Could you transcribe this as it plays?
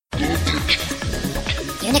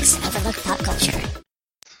Linux Overlook Pop Culture.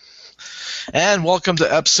 And welcome to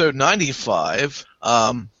episode 95.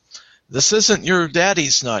 This isn't your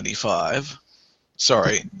daddy's 95.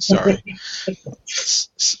 Sorry.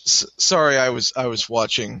 Sorry, I was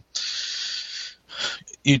watching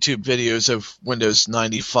YouTube videos of Windows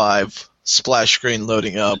 95 splash screen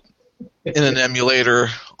loading up in an emulator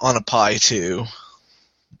on a Pi 2.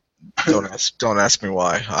 Don't ask me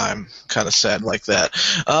why. I'm kind of sad like that.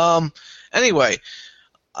 Anyway,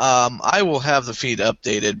 I will have the feed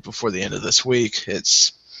updated before the end of this week.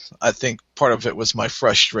 I think part of it was my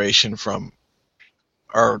frustration from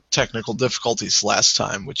our technical difficulties last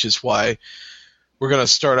time, which is why we're going to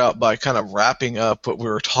start out by kind of wrapping up what we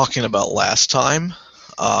were talking about last time.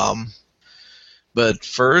 But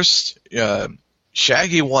first,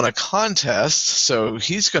 Shaggy won a contest, so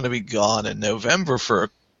he's going to be gone in November for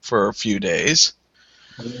a few days.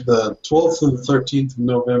 The 12th and 13th of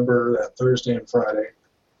November, that Thursday and Friday,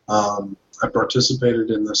 I participated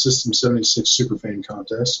in the System 76 Superfan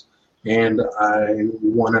contest, and I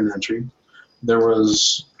won an entry. There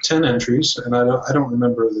was 10 entries, and I don't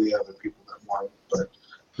remember the other people that won, but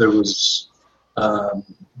there was a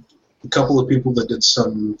couple of people that did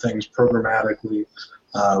some things programmatically.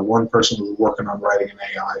 One person was working on writing an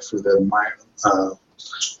AI for the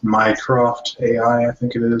Mycroft AI, I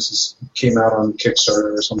think it is. It came out on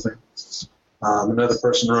Kickstarter or something. Another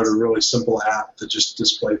person wrote a really simple app that just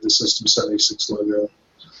displayed the System 76 logo.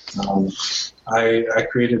 I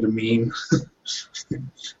created a meme.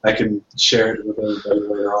 I can share it with everybody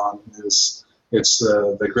later on. It's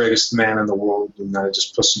the greatest man in the world, and I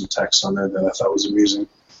just put some text on there that I thought was amusing,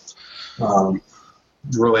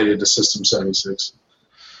 related to System 76.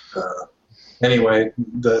 Anyway,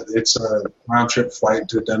 it's a round-trip flight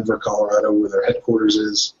to Denver, Colorado, where their headquarters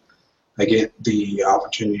is. I get the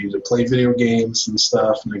opportunity to play video games and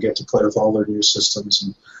stuff, and I get to play with all their new systems.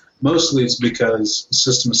 And mostly it's because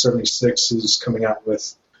System 76 is coming out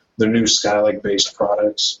with their new Skylake-based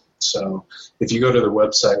products. So if you go to their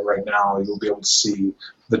website right now, you'll be able to see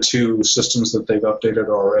the two systems that they've updated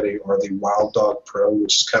already are the Wild Dog Pro,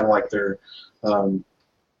 which is kind of like their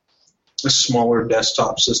a smaller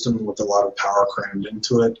desktop system with a lot of power crammed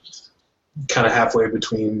into it, kind of halfway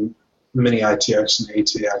between Mini ITX and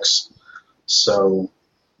ATX. So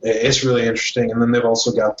it's really interesting. And then they've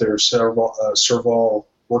also got their Serval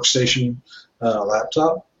workstation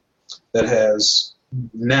laptop that has,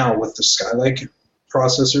 now with the Skylake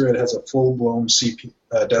processor, it has a full-blown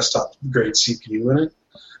desktop-grade CPU in it,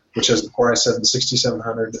 which has the Core i7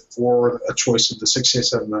 6700 or a choice of the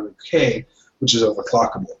 6700K, which is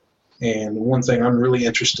overclockable. And one thing I'm really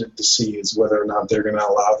interested to see is whether or not they're going to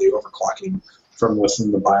allow the overclocking from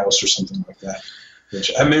within the BIOS or something like that,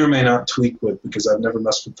 which I may or may not tweak with because I've never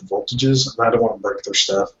messed with the voltages, and I don't want to break their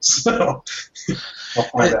stuff. So I'll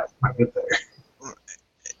find out when I get there.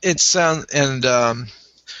 It sounds, and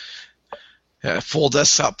full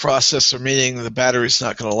desktop processor, meaning the battery's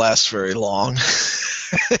not going to last very long.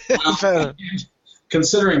 Well,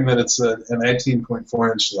 considering that it's an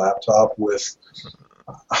 18.4-inch laptop with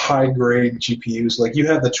high-grade GPUs, like you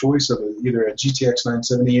have the choice of either a GTX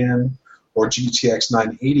 970M or GTX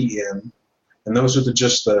 980M, and those are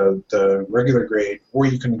just the regular grade, or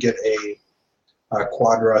you can get a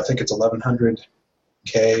Quadro, I think it's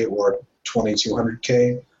 1100K or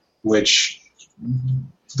 2200K, which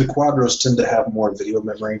the Quadros tend to have more video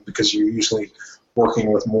memory because you're usually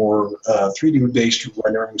working with more 3D-based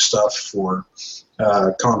rendering stuff for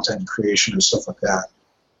content creation and stuff like that,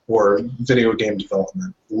 or video game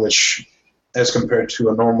development, which, as compared to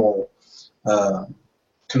a normal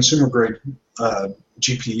consumer-grade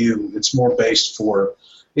GPU, it's more based for,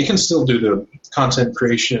 it can still do the content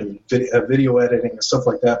creation, video editing, and stuff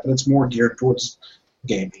like that, but it's more geared towards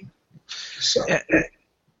gaming. So,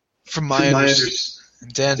 from my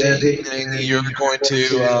understanding, you're going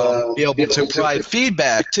to be able to provide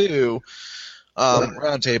feedback to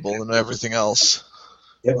Roundtable and everything else.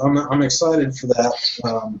 Yeah, I'm excited for that.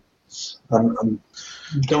 I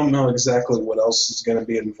don't know exactly what else is going to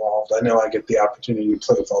be involved. I know I get the opportunity to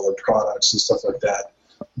play with all their products and stuff like that.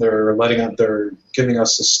 They're giving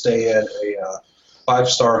us a stay at a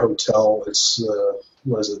 5-star hotel. It's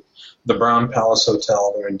the Brown Palace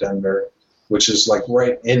Hotel there in Denver, which is like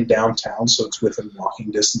right in downtown, so it's within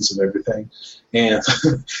walking distance of everything. And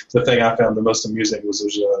the thing I found the most amusing was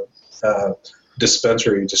there's a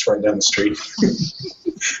dispensary just right down the street.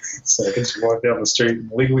 So I can just walk down the street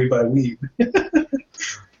and legally buy weed.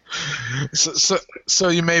 So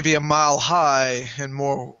you may be a mile high in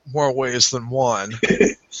more ways than one.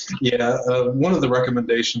 Yeah, one of the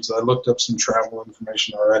recommendations, I looked up some travel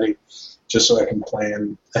information already. just so I can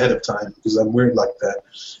plan ahead of time because I'm weird like that.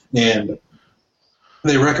 And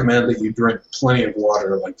they recommend that you drink plenty of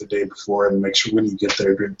water like the day before, and make sure when you get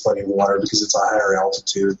there, drink plenty of water because it's a higher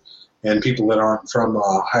altitude, and people that aren't from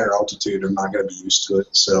a higher altitude are not going to be used to it.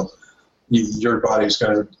 So your body's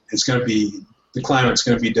the climate's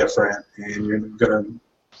going to be different, and you're going to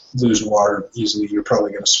lose water easily. You're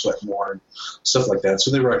probably going to sweat more and stuff like that. So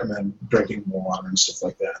they recommend drinking more water and stuff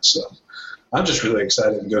like that. So I'm just really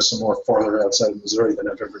excited to go some more farther outside of Missouri than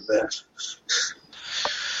I've ever been.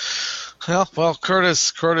 Well,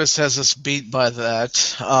 Curtis has us beat by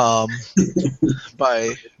that.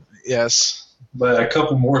 Yes. But a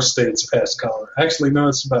couple more states past Colorado. Actually, no,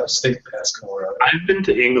 it's about a state past Colorado. I've been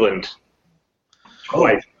to England. Oh,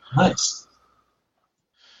 nice.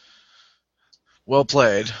 Well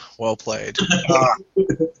played.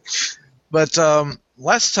 But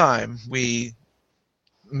last time we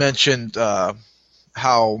mentioned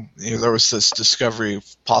how there was this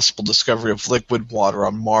possible discovery of liquid water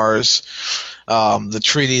on Mars, the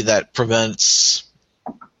treaty that prevents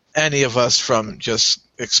any of us from just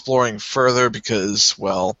exploring further because,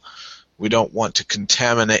 well, we don't want to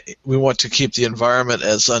contaminate. We want to keep the environment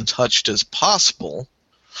as untouched as possible.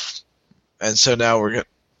 And so now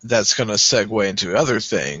that's going to segue into other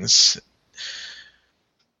things.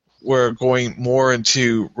 We're going more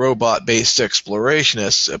into robot-based exploration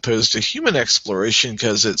as opposed to human exploration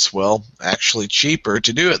because it's, well, actually cheaper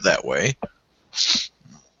to do it that way.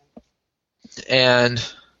 And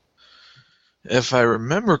if I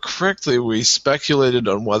remember correctly, we speculated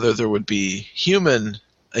on whether there would be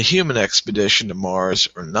a human expedition to Mars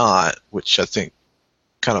or not, which I think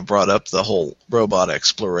kind of brought up the whole robot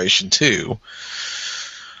exploration too.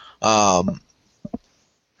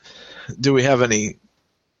 Do we have any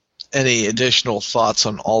additional thoughts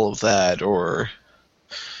on all of that, or?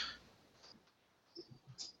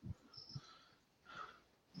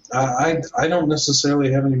 I don't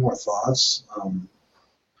necessarily have any more thoughts.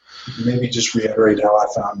 Maybe just reiterate how I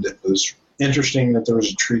found it was interesting that there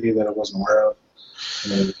was a treaty that I wasn't aware of.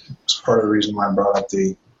 And it's part of the reason why I brought up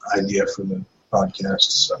the idea for the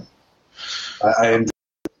podcast. So I enjoy.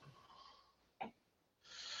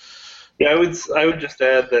 Yeah, I would just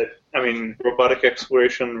add that, I mean, robotic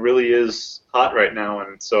exploration really is hot right now,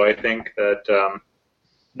 and so I think that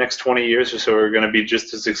next 20 years or so are going to be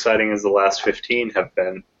just as exciting as the last 15 have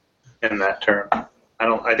been in that term.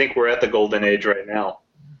 I think we're at the golden age right now.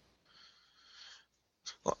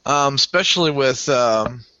 Especially with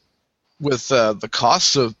the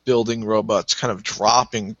cost of building robots kind of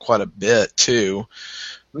dropping quite a bit too.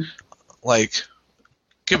 Like,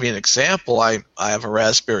 give you an example, I have a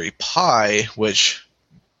Raspberry Pi, which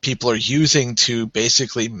people are using to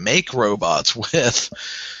basically make robots with.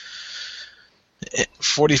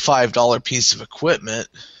 $45 piece of equipment,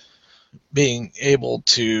 being able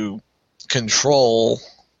to control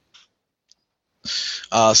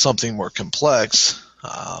something more complex.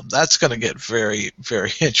 That's going to get very,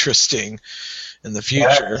 very interesting in the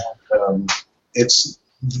future. Yeah, it's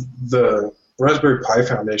the Raspberry Pi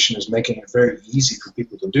Foundation is making it very easy for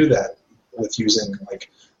people to do that with using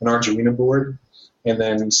like an Arduino board. And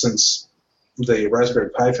then since the Raspberry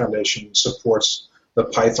Pi Foundation supports the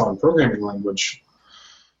Python programming language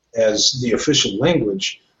as the official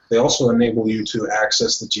language, they also enable you to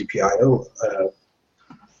access the GPIO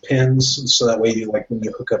pins, so that way, like when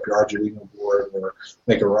you hook up your Arduino board or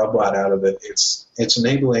make a robot out of it, it's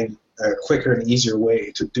enabling a quicker and easier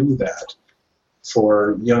way to do that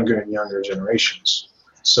for younger and younger generations.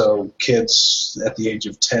 So kids at the age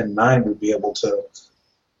of 10, 9 would be able to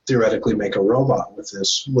theoretically make a robot with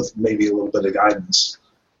this, with maybe a little bit of guidance.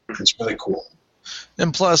 It's really cool.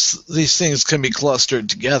 And plus, these things can be clustered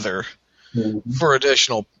together for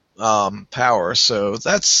additional power. So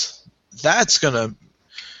that's going to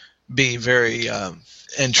be very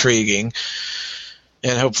intriguing.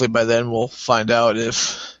 And hopefully by then we'll find out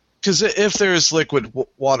because if there's liquid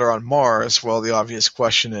water on Mars, well, the obvious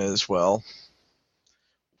question is, well,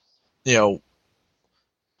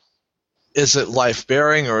 is it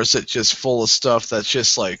life-bearing, or is it just full of stuff that's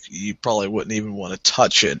just like you probably wouldn't even want to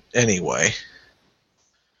touch it anyway?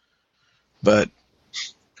 But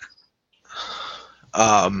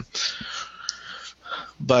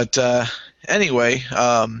anyway,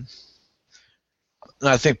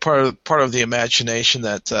 I think part of the imagination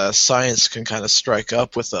that science can kind of strike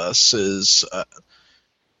up with us is,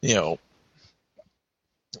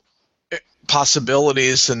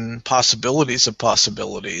 possibilities and possibilities of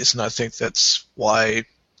possibilities, and I think that's why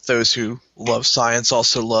those who love science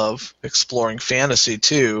also love exploring fantasy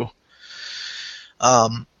too,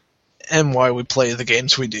 and why we play the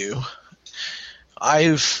games we do.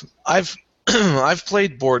 I've I've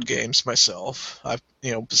played board games myself.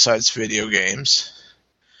 Besides video games,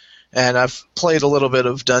 and I've played a little bit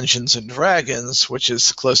of Dungeons and Dragons, which is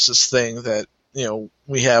the closest thing that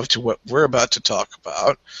we have to what we're about to talk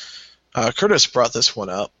about. Curtis brought this one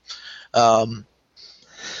up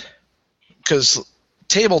because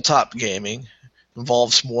tabletop gaming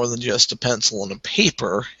involves more than just a pencil and a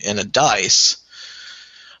paper and a dice.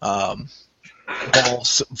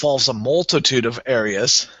 Involves a multitude of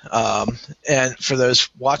areas, and for those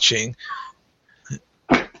watching,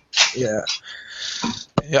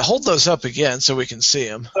 hold those up again so we can see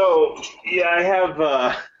them. So I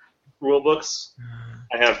have rule books,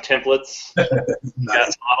 I have templates,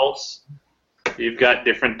 Nice. got models, you've got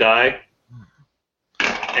different die,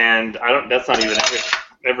 and that's not even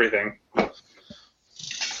everything.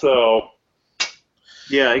 So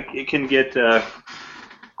it can get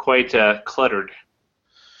quite cluttered.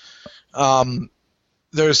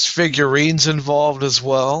 There's figurines involved as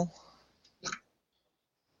well.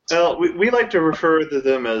 Well, we like to refer to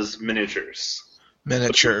them as miniatures.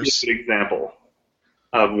 Miniatures. An example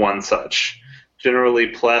of one such. Generally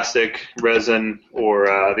plastic, resin,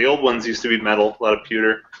 or the old ones used to be metal, a lot of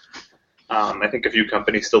pewter. I think a few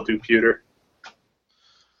companies still do pewter.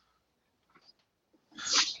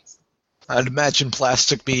 I'd imagine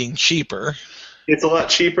plastic being cheaper. It's a lot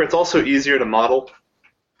cheaper. It's also easier to model.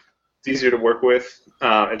 It's easier to work with.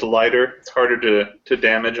 It's lighter. It's harder to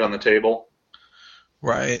damage on the table.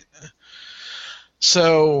 Right.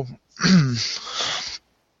 So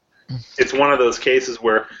it's one of those cases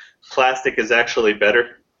where plastic is actually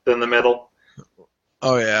better than the metal.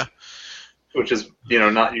 Oh, yeah. Which is,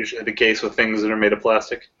 not usually the case with things that are made of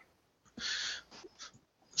plastic.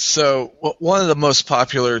 So one of the most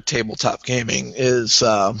popular tabletop gaming is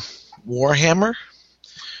Warhammer.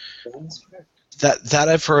 That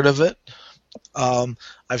I've heard of it.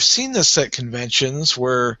 I've seen this at conventions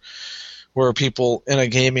where people in a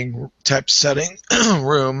gaming type setting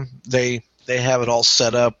room they have it all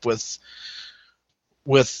set up with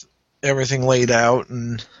everything laid out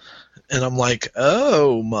and I'm like,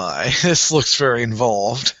 oh my, this looks very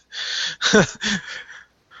involved.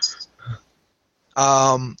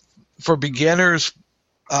 For beginners,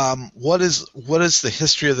 what is the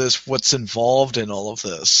history of this? What's involved in all of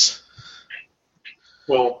this?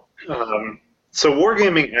 Well, so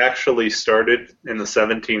wargaming actually started in the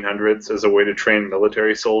 1700s as a way to train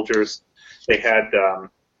military soldiers. They had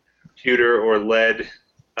pewter or lead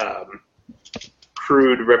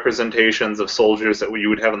crude representations of soldiers that you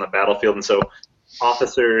would have on the battlefield, and so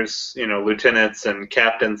officers, lieutenants and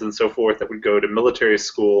captains and so forth that would go to military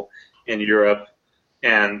school in Europe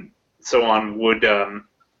and so on would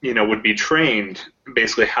be trained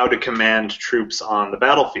basically how to command troops on the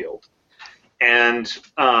battlefield. And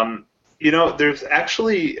there's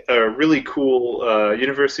actually a really cool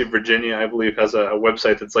University of Virginia, I believe, has a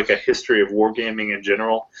website that's like a history of wargaming in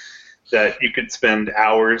general that you could spend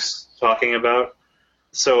hours talking about.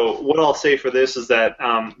 So what I'll say for this is that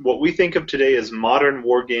what we think of today as modern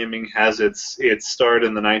wargaming has its start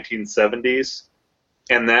in the 1970s,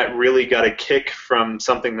 and that really got a kick from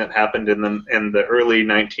something that happened in the early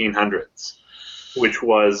 1900s, which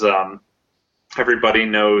was everybody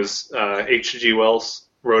knows H.G. Wells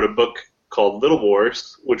wrote a book called Little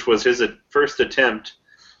Wars, which was his first attempt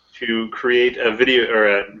to create a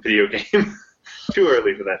video game. Too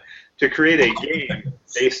early for that. To create a game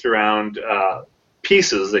based around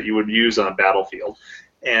pieces that you would use on a battlefield.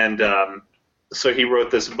 And so he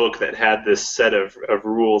wrote this book that had this set of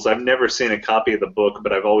rules. I've never seen a copy of the book,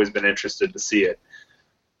 but I've always been interested to see it.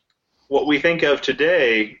 What we think of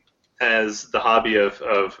today as the hobby of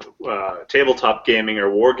tabletop gaming or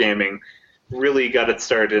wargaming really got its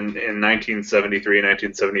start in 1973 and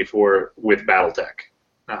 1974 with BattleTech,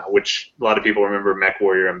 which a lot of people remember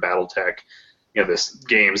MechWarrior and BattleTech. This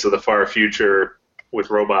games of the far future with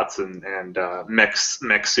robots and mech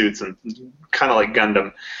suits and kind of like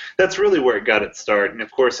Gundam. That's really where it got its start. And of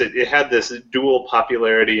course, it had this dual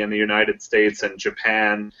popularity in the United States and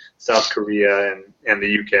Japan, South Korea, and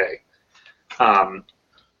the UK.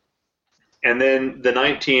 And then the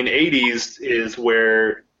 1980s is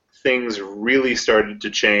where things really started to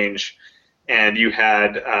change, and you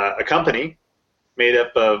had a company made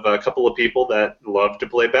up of a couple of people that loved to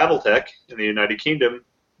play BattleTech in the United Kingdom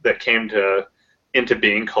that came into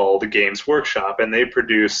being called Games Workshop, and they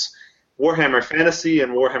produce Warhammer Fantasy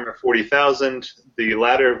and Warhammer 40,000, the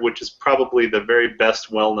latter of which is probably the very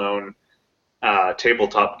best well-known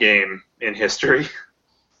tabletop game in history.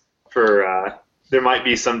 There might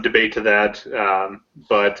be some debate to that,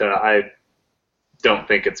 but I don't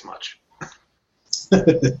think it's much.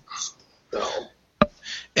 So.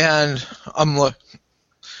 And I'm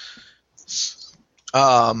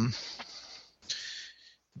um,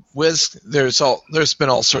 there's been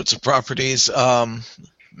all sorts of properties.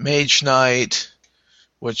 Mage Knight,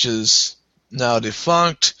 which is now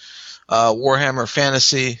defunct. Warhammer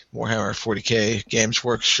Fantasy, Warhammer 40K, Games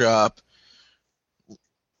Workshop,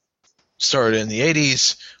 started in the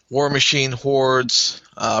 80s. War Machine, Hordes,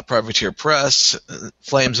 Privateer Press,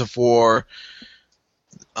 Flames of War.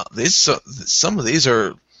 Some of these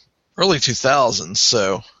are early 2000s,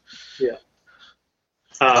 so. Yeah.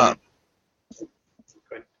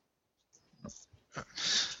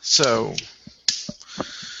 So,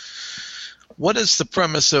 what is the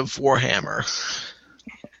premise of Warhammer?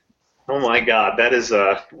 Oh my God, that is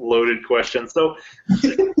a loaded question. So,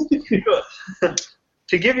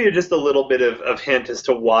 to give you just a little bit of hint as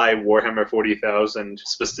to why Warhammer 40,000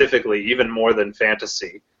 specifically, even more than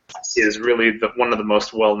fantasy, is really one of the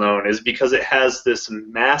most well-known, is because it has this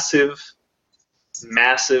massive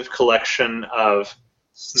collection of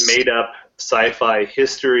made-up sci-fi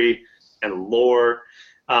history and lore.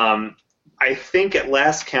 I think at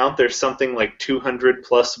last count there's something like 200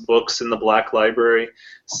 plus books in the Black Library.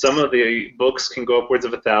 Some of the books can go upwards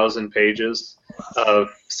of 1,000 pages of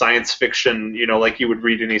science fiction, like you would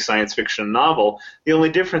read any science fiction novel. The only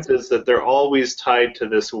difference is that they're always tied to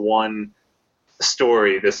this one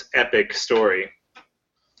story, this epic story.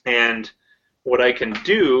 And what I can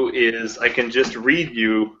do is I can just read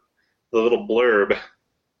you the little blurb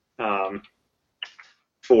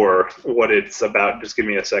for what it's about. Just give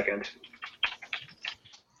me a second.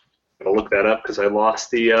 I'll look that up because I lost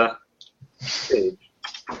the page.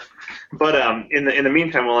 But in the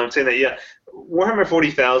meantime, while I'm saying that, yeah, Warhammer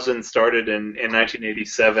 40,000 started in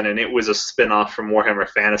 1987, and it was a spin-off from Warhammer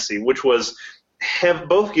Fantasy, which was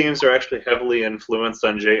both games are actually heavily influenced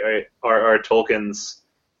on J.R.R. Tolkien's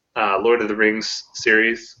Lord of the Rings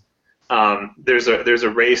series. There's a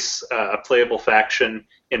race, a playable faction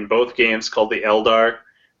in both games called the Eldar,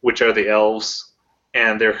 which are the elves,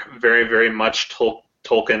 and they're very, very much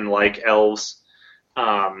Tolkien-like elves.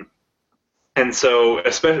 And so,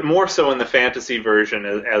 especially more so in the fantasy version,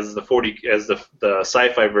 as the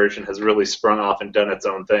sci-fi version has really sprung off and done its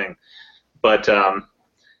own thing. But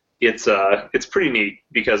it's pretty neat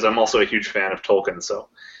because I'm also a huge fan of Tolkien.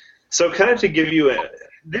 So kind of to give you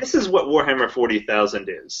this is what Warhammer 40,000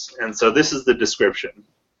 is, and so this is the description.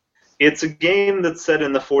 It's a game that's set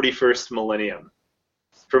in the 41st millennium.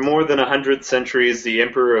 For more than 100 centuries, the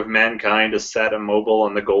Emperor of mankind has sat immobile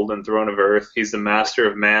on the golden throne of Earth. He's the master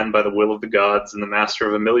of man by the will of the gods and the master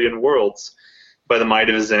of a million worlds by the might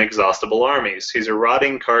of his inexhaustible armies. He's a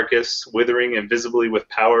rotting carcass, withering invisibly with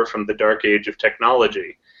power from the dark age of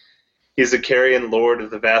technology. He's a carrion lord of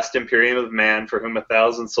the vast imperium of man, for whom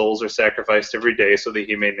 1,000 souls are sacrificed every day so that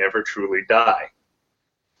he may never truly die.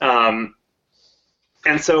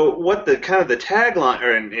 And so what the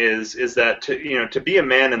tagline is that to be a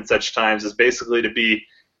man in such times is basically to be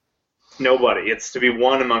nobody. It's to be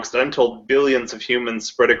one amongst untold billions of humans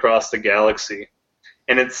spread across the galaxy.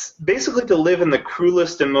 And it's basically to live in the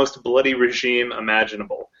cruelest and most bloody regime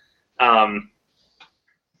imaginable.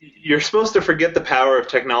 You're supposed to forget the power of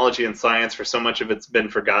technology and science, for so much of it's been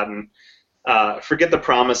forgotten. Forget the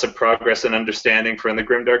promise of progress and understanding, for in the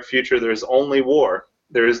grimdark future there is only war.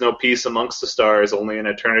 There is no peace amongst the stars, only an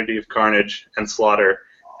eternity of carnage and slaughter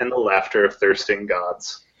and the laughter of thirsting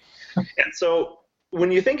gods. And so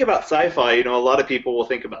when you think about sci-fi, a lot of people will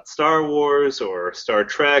think about Star Wars or Star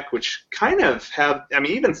Trek, which kind of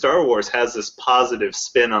even Star Wars has this positive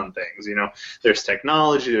spin on things. There's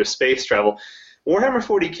technology, there's space travel. Warhammer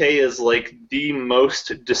 40K is like the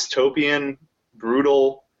most dystopian,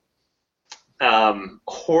 brutal,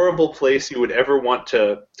 horrible place you would ever want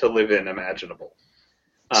to live in imaginable.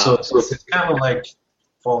 So it's kind of like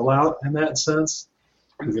Fallout in that sense?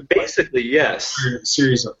 Basically, yes. A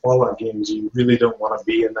series of Fallout games, you really don't want to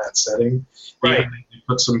be in that setting. Right. Even if you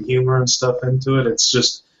put some humor and stuff into it, it's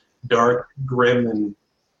just dark, grim, and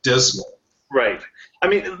dismal. Right.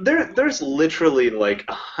 There's literally like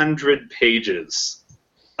 100 pages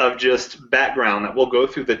of just background that will go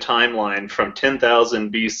through the timeline from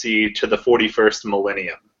 10,000 BC to the 41st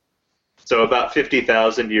millennium. So about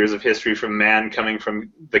 50,000 years of history from man coming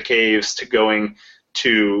from the caves to going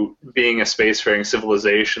to being a spacefaring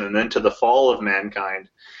civilization, and then to the fall of mankind.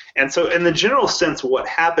 And so in the general sense, what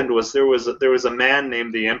happened was there was a man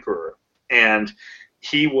named the Emperor, and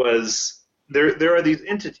he was there are these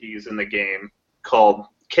entities in the game called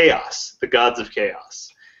Chaos, the gods of Chaos.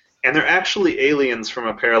 And they're actually aliens from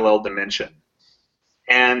a parallel dimension.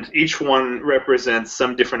 And each one represents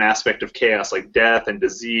some different aspect of chaos, like death and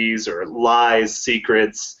disease or lies,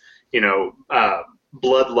 secrets,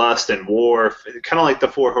 bloodlust and war, kind of like the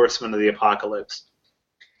Four Horsemen of the Apocalypse.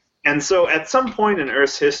 And so at some point in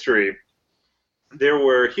Earth's history, there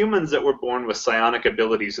were humans that were born with psionic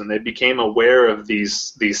abilities, and they became aware of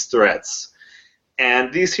these threats.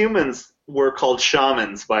 And these humans were called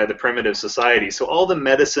shamans by the primitive society. So all the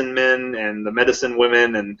medicine men and the medicine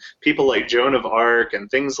women and people like Joan of Arc and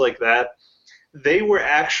things like that, they were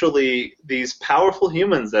actually these powerful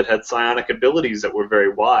humans that had psionic abilities that were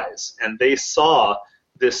very wise. And they saw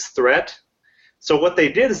this threat. So what they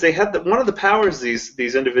did is they had one of the powers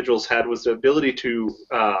these individuals had was the ability to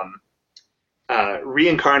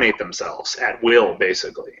reincarnate themselves at will,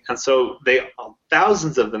 basically. And so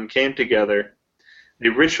thousands of them came together. They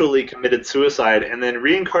ritually committed suicide and then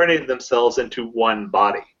reincarnated themselves into one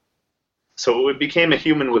body. So it became a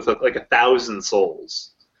human with like 1,000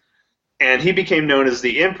 souls. And he became known as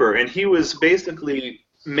the Emperor, and he was basically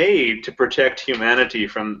made to protect humanity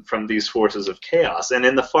from these forces of chaos. And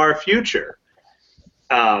in the far future,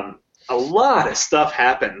 a lot of stuff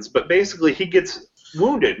happens, but basically he gets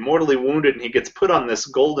wounded, mortally wounded, and he gets put on this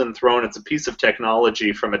golden throne. It's a piece of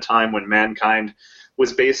technology from a time when mankind were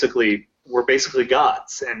basically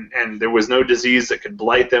gods, and there was no disease that could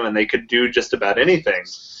blight them, and they could do just about anything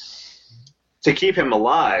to keep him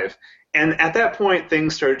alive. And at that point,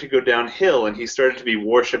 things started to go downhill, and he started to be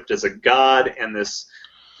worshipped as a god, and this,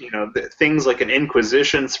 things like an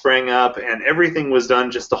inquisition sprang up, and everything was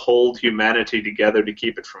done just to hold humanity together to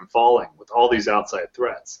keep it from falling with all these outside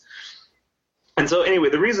threats. And so anyway,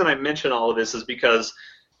 the reason I mention all of this is because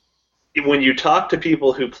when you talk to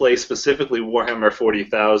people who play specifically Warhammer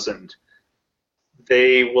 40,000,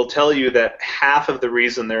 they will tell you that half of the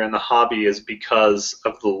reason they're in the hobby is because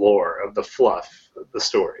of the lore, of the fluff, of the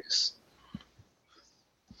stories.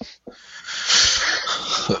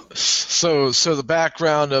 So the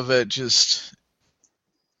background of it, just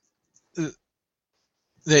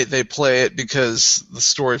they play it because the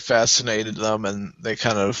story fascinated them, and they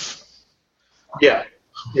kind of yeah.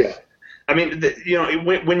 I mean,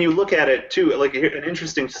 when you look at it too, like an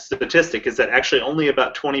interesting statistic is that actually only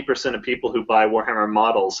about 20% of people who buy Warhammer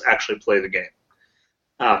models actually play the game.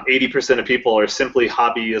 80% of people are simply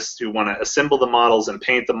hobbyists who want to assemble the models and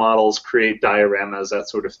paint the models, create dioramas, that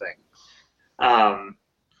sort of thing. And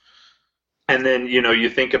then you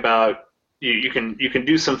think about you can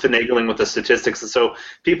do some finagling with the statistics, and so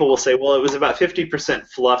people will say, well, it was about 50%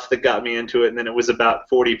 fluff that got me into it, and then it was about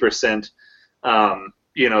 40%.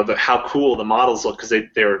 How cool the models look, because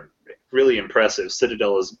they're really impressive.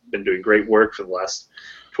 Citadel has been doing great work for the last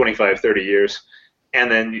 25, 30 years. And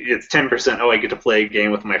then it's 10%, I get to play a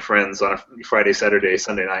game with my friends on a Friday, Saturday,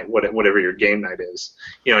 Sunday night, whatever your game night is,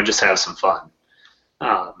 and just have some fun.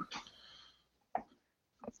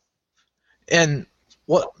 And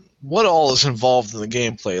what all is involved in the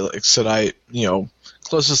gameplay? Like I said,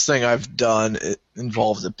 closest thing I've done, it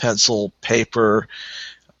involved a pencil, paper,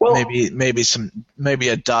 well, maybe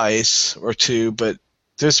a dice or two, but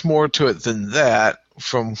there's more to it than that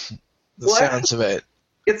from the sounds of it.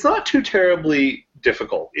 It's not too terribly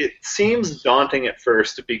difficult. It seems daunting at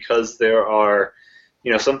first because there are,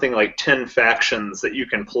 something like 10 factions that you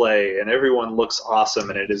can play, and everyone looks awesome,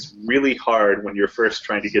 and it is really hard when you're first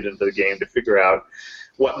trying to get into the game to figure out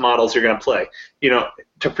what models you're going to play.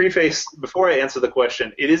 To preface, before I answer the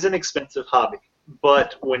question, it is an expensive hobby,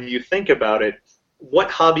 but when you think about it,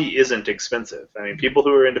 what hobby isn't expensive? I mean, people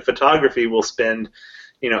who are into photography will spend,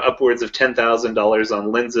 upwards of $10,000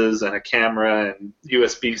 on lenses and a camera and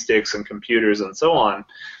USB sticks and computers and so on.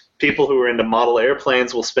 People who are into model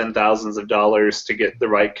airplanes will spend thousands of dollars to get the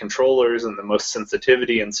right controllers and the most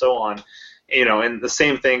sensitivity and so on. And the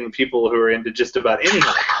same thing, people who are into just about any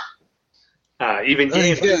hobby, even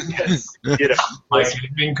gaming. My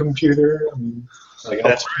gaming computer. I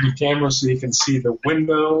got the camera so you can see the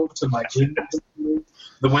window to my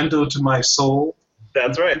the window to my soul.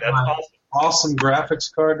 That's right. That's awesome. Awesome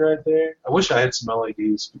graphics card right there. I wish I had some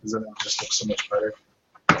LEDs because then it would just look so much better.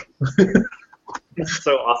 It's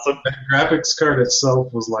so awesome. The graphics card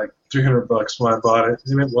itself was like $300 when I bought it,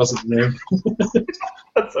 and it wasn't new.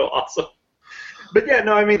 That's so awesome. But yeah,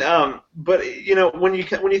 no, I mean, when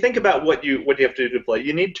you think about what you have to do to play,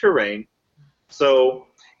 you need terrain. So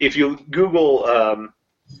if you Google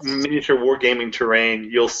miniature wargaming terrain,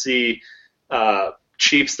 you'll see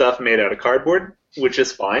cheap stuff made out of cardboard, which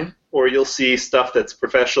is fine. Or you'll see stuff that's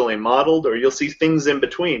professionally modeled, or you'll see things in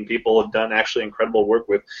between. People have done actually incredible work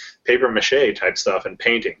with paper mache type stuff and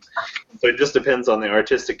painting. So it just depends on the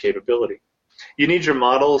artistic capability. You need your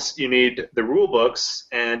models, you need the rule books,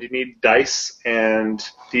 and you need dice and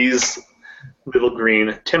these little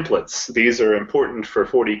green templates. These are important for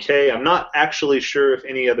 40K. I'm not actually sure if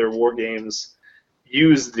any other war games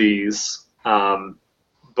use these,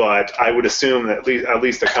 but I would assume that at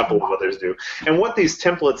least a couple of others do. And what these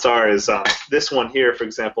templates are is this one here, for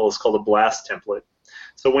example, is called a blast template.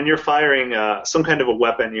 So when you're firing some kind of a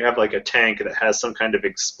weapon, you have like a tank that has some kind of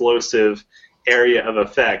explosive area of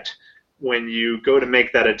effect. When you go to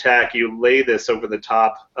make that attack, you lay this over the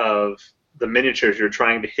top of the miniatures you're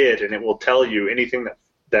trying to hit, and it will tell you anything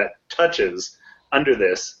that touches under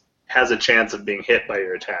this has a chance of being hit by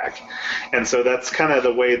your attack. And so that's kind of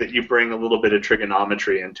the way that you bring a little bit of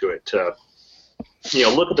trigonometry into it to,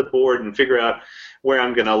 look at the board and figure out where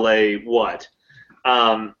I'm going to lay what.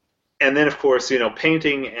 And then, of course,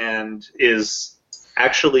 painting is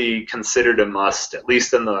actually considered a must, at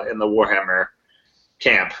least in the Warhammer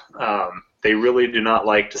camp. They really do not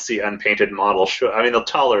like to see unpainted models. They'll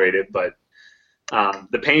tolerate it, but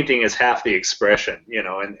the painting is half the expression,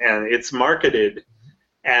 and it's marketed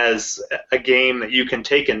as a game that you can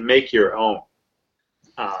take and make your own,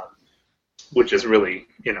 which is really,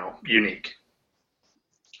 unique.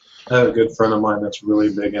 I have a good friend of mine that's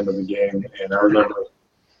really big into the game, and I remember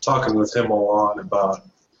talking with him a lot about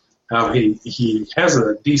how he has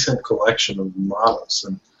a decent collection of models,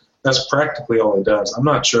 and that's practically all he does. I'm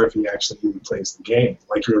not sure if he actually even plays the game.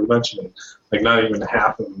 Like you were mentioning, like not even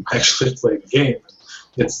half of them actually play the game.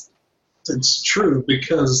 It's true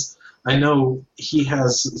because I know he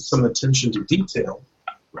has some attention to detail,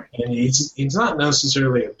 and he's not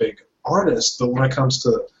necessarily a big artist, but when it comes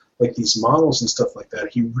to like these models and stuff like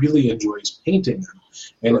that, he really enjoys painting them,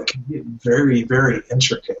 and it can get very, very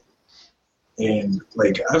intricate. And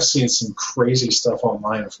like I've seen some crazy stuff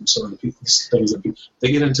online from some of the things that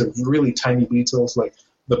they get into really tiny details, like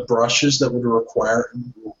the brushes that would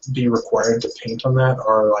be required to paint on that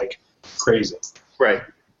are like crazy. Right.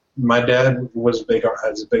 My dad was a big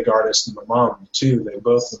artist, and my mom too. They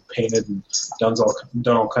both have painted and done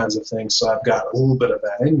all kinds of things. So I've got a little bit of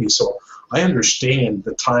that in me. So I understand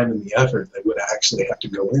the time and the effort that would actually have to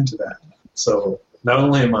go into that. So not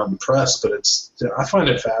only am I impressed, but I find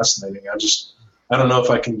it fascinating. I don't know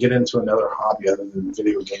if I can get into another hobby other than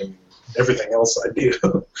video gaming and everything else I do.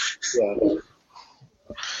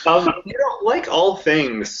 Yeah. Like all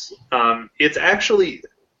things, it's actually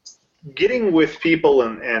getting with people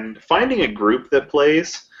and finding a group that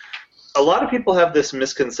plays. A lot of people have this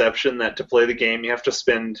misconception that to play the game you have to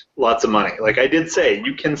spend lots of money. Like I did say,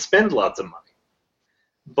 you can spend lots of money.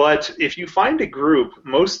 But if you find a group,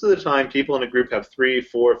 most of the time people in a group have 3,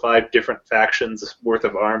 4, 5 different factions worth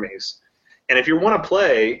of armies. And if you want to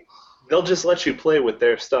play, they'll just let you play with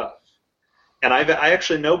their stuff. And I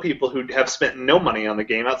actually know people who have spent no money on the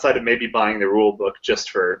game outside of maybe buying the rule book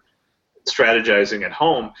just for strategizing at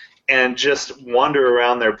home, and just wander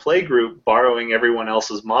around their play group borrowing everyone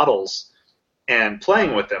else's models and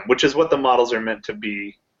playing with them, which is what the models are meant to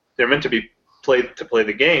be. They're meant to be played to play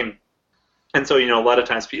the game. And so, a lot of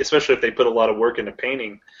times, especially if they put a lot of work into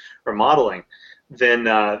painting or modeling, then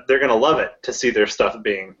they're going to love it to see their stuff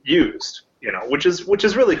being used, which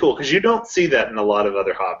is really cool because you don't see that in a lot of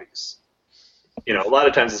other hobbies. A lot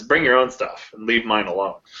of times it's bring your own stuff and leave mine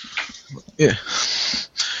alone. Yeah.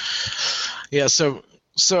 Yeah, so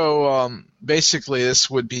basically this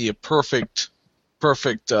would be a perfect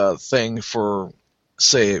thing for,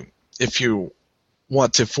 say, if you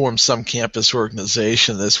want to form some campus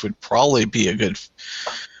organization, this would probably be a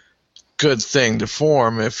good thing to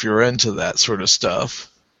form if you're into that sort of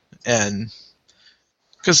stuff. And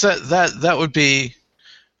because that would be,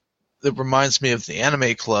 it reminds me of the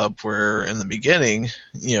anime club where in the beginning,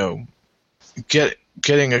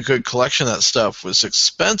 getting a good collection of that stuff was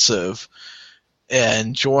expensive,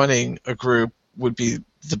 and joining a group would be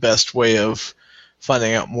the best way of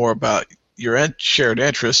finding out more about your shared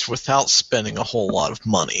interest without spending a whole lot of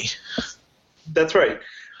money. That's right.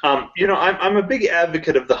 I'm a big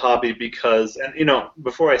advocate of the hobby because, and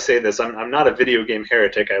before I say this, I'm not a video game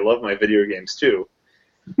heretic. I love my video games too.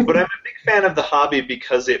 But I'm a big fan of the hobby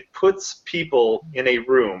because it puts people in a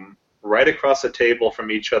room right across a table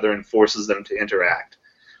from each other and forces them to interact,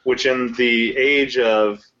 which in the age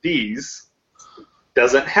of these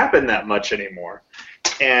doesn't happen that much anymore.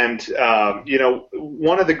 And,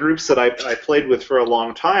 one of the groups that I played with for a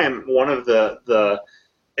long time, one of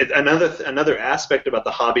another aspect about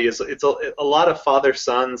the hobby is it's a lot of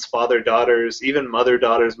father-sons, father-daughters, even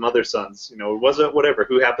mother-daughters, mother-sons, whatever,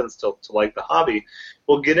 who happens to like the hobby,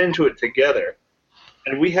 will get into it together.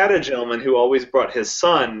 And we had a gentleman who always brought his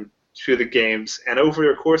son to the games, and over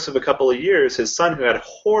the course of a couple of years, his son, who had a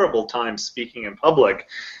horrible time speaking in public,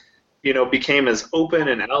 became as open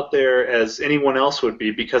and out there as anyone else would be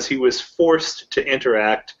because he was forced to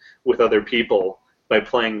interact with other people by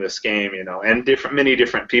playing this game, and many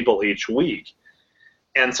different people each week.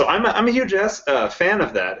 And so I'm a huge fan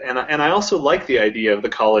of that, and I also like the idea of the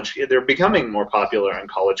college. They're becoming more popular on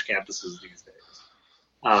college campuses these days,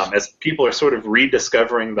 as people are sort of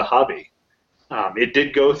rediscovering the hobby. It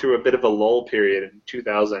did go through a bit of a lull period in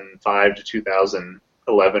 2005 to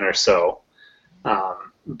 2011 or so,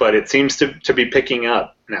 but it seems to be picking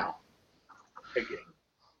up now. Again.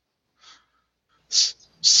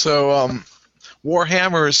 So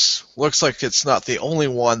Warhammer's looks like it's not the only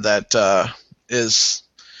one that is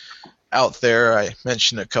out there. I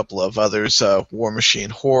mentioned a couple of others: War Machine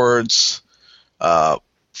Hordes,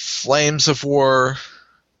 Flames of War.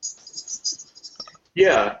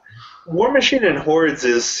 Yeah, War Machine and Hordes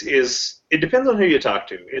is it depends on who you talk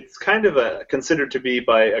to. It's kind of considered to be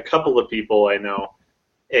by a couple of people I know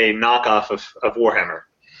a knockoff of Warhammer.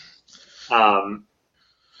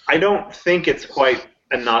 I don't think it's quite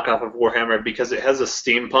a knockoff of Warhammer because it has a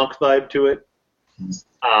steampunk vibe to it.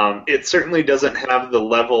 It certainly doesn't have the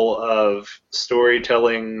level of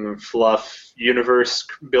storytelling, fluff, universe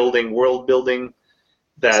building, world building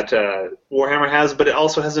that Warhammer has, but it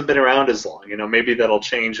also hasn't been around as long. Maybe that'll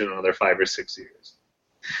change in another 5 or 6 years.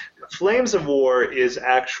 Flames of War is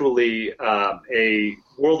actually a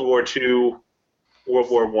World War II,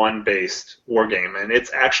 World War I based war game, and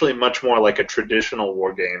it's actually much more like a traditional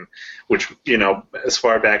war game, which, as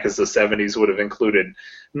far back as the 70s would have included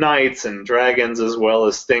knights and dragons, as well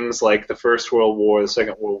as things like the First World War, the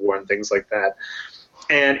Second World War, and things like that.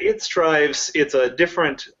 And it's a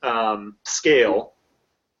different scale.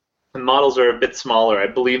 The models are a bit smaller. I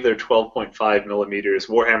believe they're 12.5 millimeters.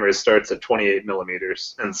 Warhammer starts at 28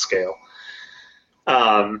 millimeters in scale.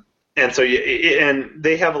 And so, and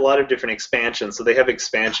they have a lot of different expansions. So they have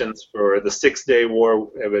expansions for the 6-day war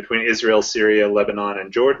between Israel, Syria, Lebanon, and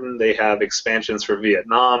Jordan. They have expansions for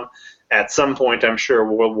Vietnam. At some point, I'm sure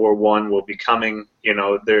World War I will be coming.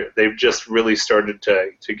 They've just really started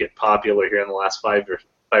to get popular here in the last 5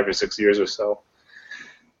 or 6 years or so.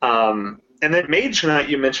 And then Mage Knight,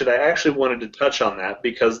 you mentioned, I actually wanted to touch on that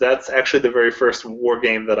because that's actually the very first war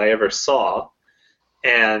game that I ever saw.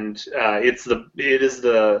 And it is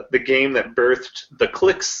the game that birthed the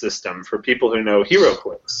clicks system for people who know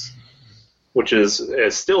HeroClix, which is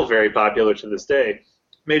still very popular to this day.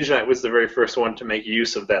 Mage Knight was the very first one to make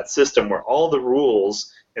use of that system where all the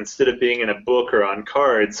rules, instead of being in a book or on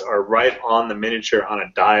cards, are right on the miniature on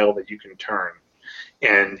a dial that you can turn.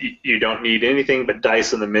 And you don't need anything but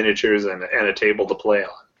dice and the miniatures and a table to play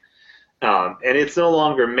on. And it's no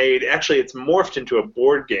longer made. Actually, it's morphed into a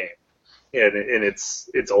board game in its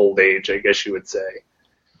old age, I guess you would say.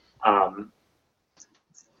 But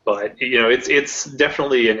it's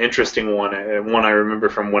definitely an interesting one, and one I remember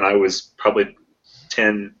from when I was probably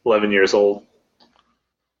 10, 11 years old.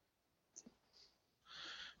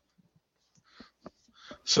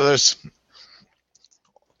 So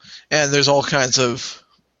there's all kinds of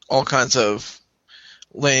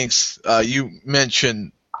links. You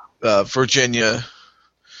mentioned Virginia.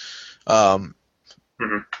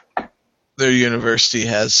 Their university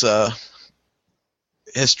has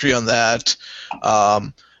history on that.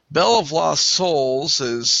 Bell of Lost Souls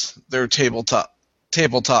is their tabletop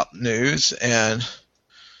news, and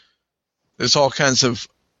there's all kinds of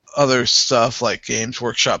other stuff like Games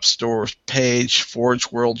Workshop store page,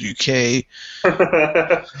 Forge World UK.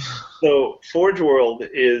 So Forge World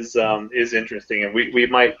is interesting, and we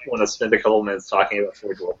might want to spend a couple minutes talking about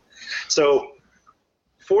Forge World. So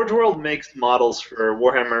Forge World makes models for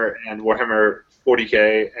Warhammer and Warhammer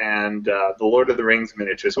 40K and the Lord of the Rings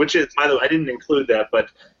miniatures, which is, by the way, I didn't include that, but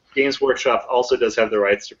Games Workshop also does have the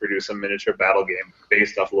rights to produce a miniature battle game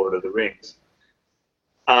based off Lord of the Rings.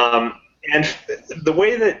 And the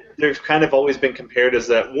way that they've kind of always been compared is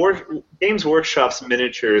that Games Workshop's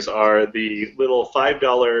miniatures are the little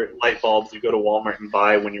 $5 light bulbs you go to Walmart and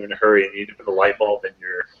buy when you're in a hurry and you need to put a light bulb in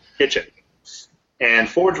your kitchen. And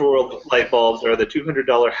Forge World light bulbs are the $200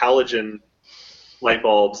 halogen light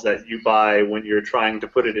bulbs that you buy when you're trying to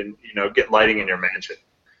put it in, get lighting in your mansion.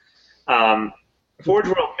 Forge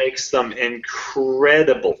World makes some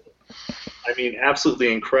incredible,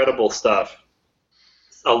 absolutely incredible stuff.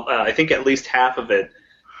 I think at least half of it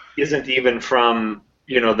isn't even from,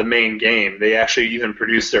 the main game. They actually even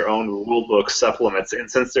produce their own rulebook supplements.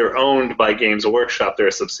 And since they're owned by Games Workshop, they're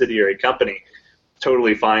a subsidiary company,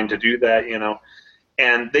 totally fine to do that,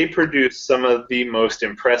 And they produce some of the most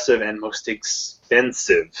impressive and most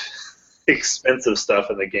expensive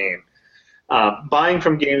stuff in the game. Buying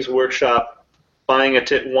from Games Workshop, buying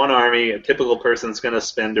one army, a typical person's going to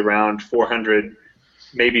spend around $400,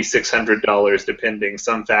 maybe $600, depending.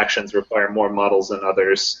 Some factions require more models than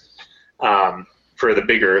others for the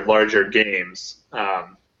bigger, larger games.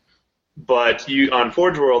 But on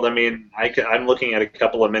Forge World, I mean, I'm looking at a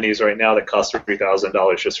couple of minis right now that cost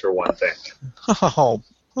 $3,000 just for one thing. Oh.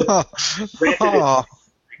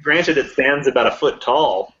 Granted, it stands about a foot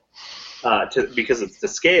tall because it's to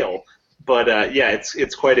scale, but yeah,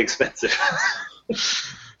 it's quite expensive.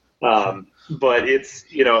 But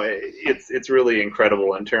it's really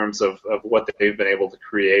incredible in terms of what they've been able to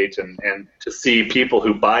create, and to see people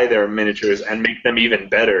who buy their miniatures and make them even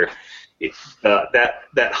better.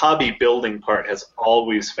 That hobby building part has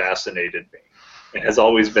always fascinated me. It has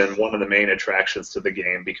always been one of the main attractions to the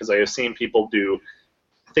game, because I have seen people do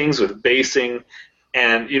things with basing,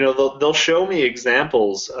 and they'll show me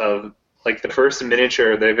examples of like the first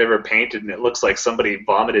miniature they've ever painted, and it looks like somebody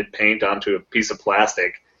vomited paint onto a piece of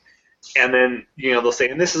plastic. And then, they'll say,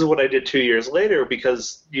 and this is what I did 2 years later,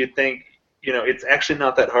 because you'd think, it's actually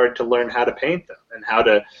not that hard to learn how to paint them, and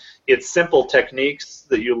it's simple techniques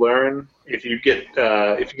that you learn. If you get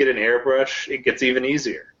an airbrush, it gets even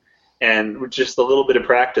easier. And with just a little bit of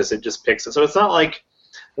practice, it just picks it. So it's not like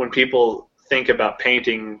when people think about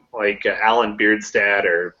painting like Alan Beardstad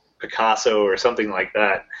or Picasso or something like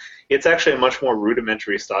that. It's actually a much more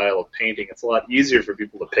rudimentary style of painting. It's a lot easier for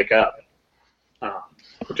people to pick up,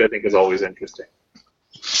 which I think is always interesting.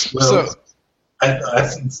 Well, I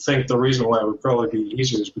think the reason why it would probably be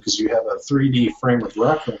easier is because you have a 3D frame of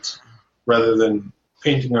reference rather than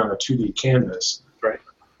painting on a 2D canvas. Right.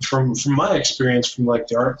 From my experience, from like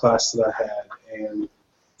the art class that I had, and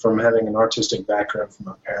from having an artistic background from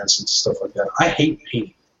my parents and stuff like that, I hate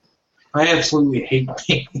painting. I absolutely hate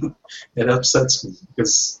painting. It upsets me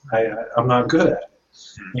because I'm not good at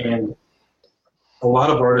it. And a lot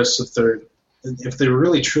of artists, if they're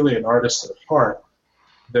really truly an artist at heart,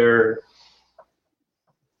 they're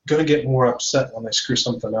going to get more upset when they screw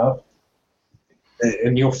something up.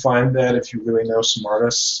 And you'll find that if you really know some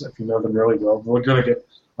artists, if you know them really well, they're going to get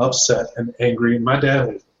upset and angry. And my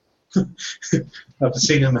dad, I've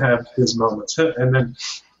seen him have his moments. And then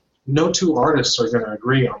no two artists are going to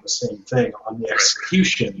agree on the same thing, on the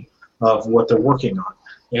execution of what they're working on.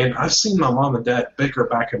 And I've seen my mom and dad bicker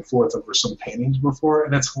back and forth over some paintings before,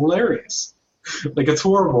 and it's hilarious. Like, it's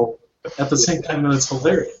horrible at the same time that it's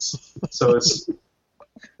hilarious. So it's...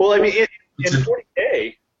 Well, I mean, in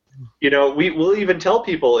 40K, we'll even tell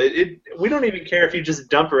people, we don't even care if you just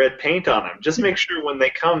dump red paint on them. Just make sure when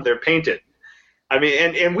they come, they're painted. I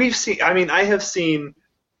mean, and we've seen, I mean, I have seen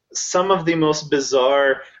some of the most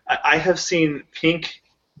bizarre, I have seen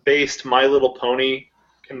pink-based My Little Pony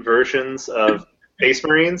conversions of Space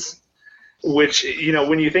Marines, which,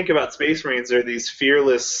 when you think about Space Marines, they're these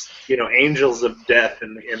fearless, angels of death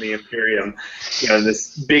in the Imperium,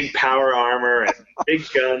 this big power armor and big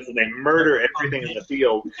guns, and they murder everything in the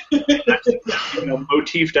field.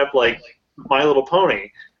 Motifed up like My Little Pony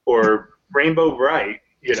or Rainbow Bright,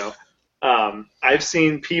 I've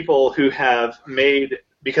seen people who have made,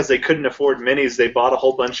 because they couldn't afford minis, they bought a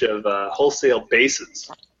whole bunch of wholesale bases,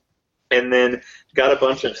 and then got a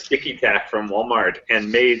bunch of sticky tack from Walmart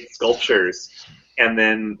and made sculptures, and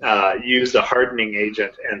then used a hardening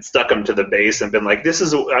agent and stuck them to the base and been like,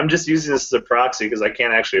 I'm just using this as a proxy because I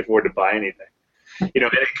can't actually afford to buy anything. And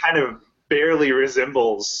it kind of barely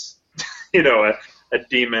resembles, a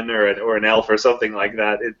demon or an elf or something like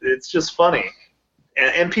that. It's just funny.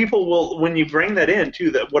 And people will, when you bring that in,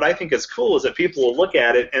 too, that what I think is cool is that people will look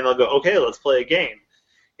at it and they'll go, okay, let's play a game.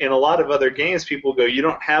 In a lot of other games, people go, you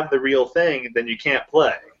don't have the real thing, then you can't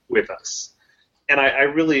play with us. And I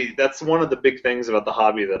really, that's one of the big things about the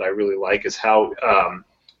hobby that I really like, is how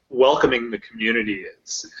welcoming the community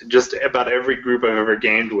is. Just about every group I've ever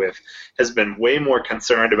gamed with has been way more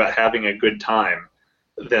concerned about having a good time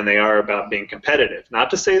than they are about being competitive. Not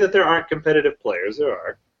to say that there aren't competitive players, there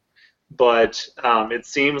are. But it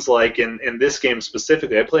seems like in this game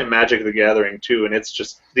specifically, I play Magic the Gathering too, and it's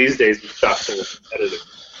just, these days, it's chock full of competitive.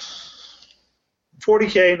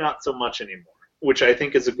 40K, not so much anymore, which I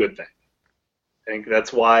think is a good thing. I think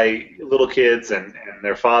that's why little kids and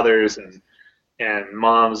their fathers and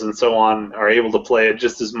moms and so on are able to play it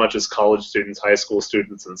just as much as college students, high school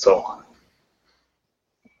students, and so on.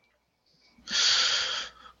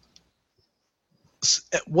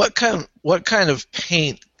 What kind of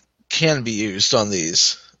paint can be used on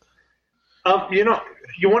these? You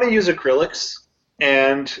want to use acrylics,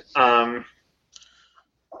 and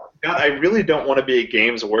God, I really don't want to be a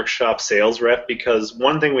Games Workshop sales rep, because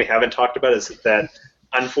one thing we haven't talked about is that,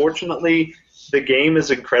 unfortunately, the game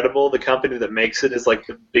is incredible. The company that makes it is like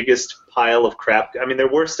the biggest pile of crap. I mean, they're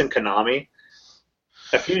worse than Konami.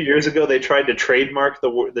 A few years ago, they tried to trademark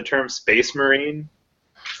the term Space Marine,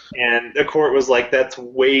 and the court was like, that's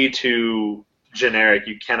way too generic.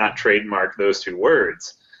 You cannot trademark those two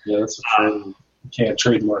words. Yeah, that's a phrase. You can't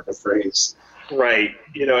trademark a phrase. Right.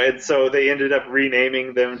 And so they ended up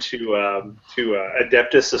renaming them to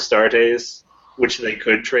Adeptus Astartes, which they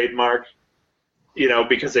could trademark,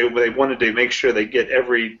 because they wanted to make sure they get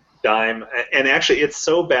every dime. And actually, it's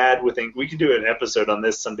so bad we could do an episode on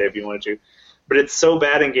this someday if you wanted to, but it's so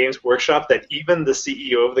bad in Games Workshop that even the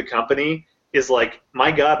CEO of the company is like,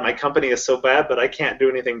 my God, my company is so bad, but I can't do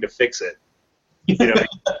anything to fix it. And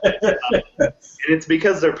it's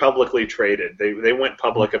because they're publicly traded. They went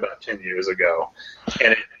public about 10 years ago,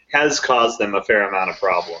 and it has caused them a fair amount of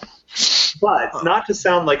problem. But not to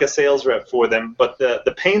sound like a sales rep for them, but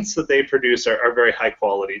the paints that they produce are very high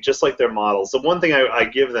quality, just like their models. The one thing I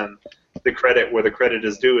give them the credit where the credit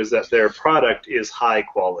is due is that their product is high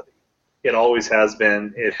quality. It always has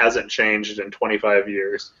been. It hasn't changed in 25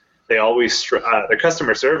 years. They always their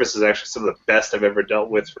customer service is actually some of the best I've ever dealt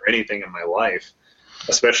with for anything in my life,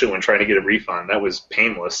 especially when trying to get a refund. That was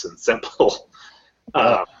painless and simple.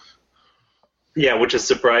 Yeah, which is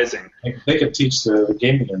surprising. They could teach the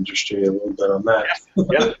gaming industry a little bit on that.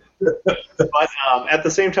 Yeah. But at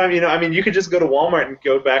the same time, you could just go to Walmart and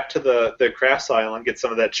go back to the crafts aisle and get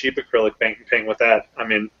some of that cheap acrylic paint and paint with that.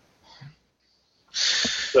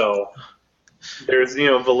 So there's,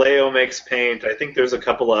 Vallejo makes paint. I think there's a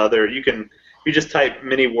couple of other. You just type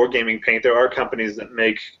mini wargaming paint. There are companies that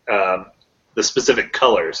make the specific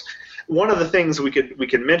colors. One of the things we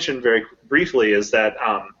could mention very briefly is that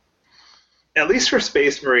at least for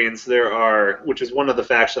Space Marines, there are, which is one of the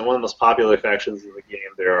most popular factions in the game,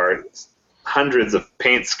 there are hundreds of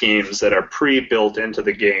paint schemes that are pre-built into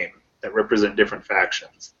the game that represent different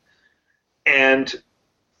factions. And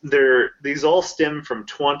these all stem from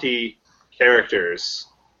 20 characters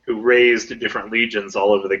who raised different legions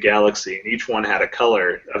all over the galaxy, and each one had a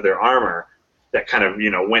color of their armor that kind of,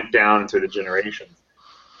 went down through the generations.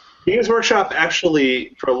 Games Workshop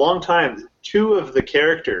actually, for a long time, 2 of the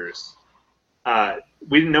characters,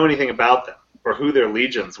 we didn't know anything about them or who their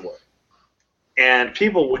legions were. And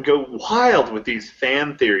people would go wild with these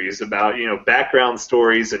fan theories about, background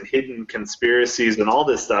stories and hidden conspiracies and all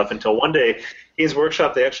this stuff until one day, Games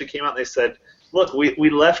Workshop, they actually came out and they said, look, we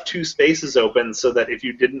left 2 spaces open so that if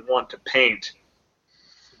you didn't want to paint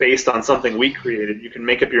based on something we created, you can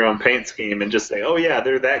make up your own paint scheme and just say, oh yeah,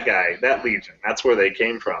 they're that guy, that legion, that's where they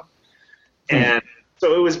came from. And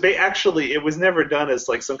so it was actually, it was never done as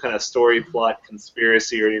like some kind of story plot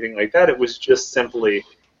conspiracy or anything like that. It was just simply,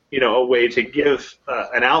 a way to give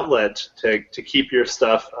an outlet to keep your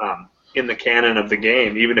stuff in the canon of the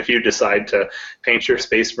game, even if you decide to paint your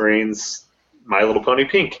Space Marines My Little Pony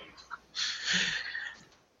pink.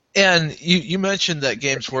 And you mentioned that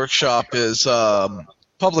Games Workshop is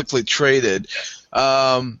publicly traded.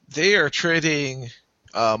 They are trading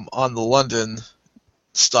on the London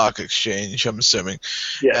Stock Exchange, I'm assuming,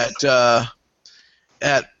 yes,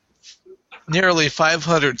 at nearly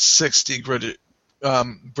 560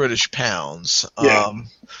 British pounds. Yeah.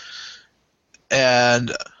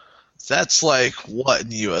 And that's like what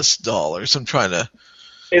in U.S. dollars? I'm trying to...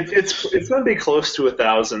 It's going to be close to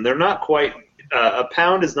 1,000. They're not quite... a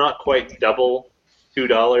pound is not quite double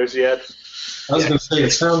 $2 yet. I was going to say,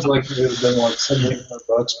 it sounds like it would have been like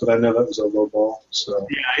 $700-800, but I know that was a low ball. So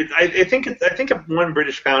yeah, I think 1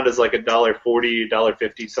 British pound is like $1.40,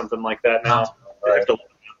 $1.50, something like that now. Right.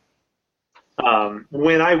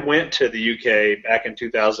 When I went to the UK back in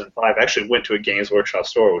 2005, I actually went to a Games Workshop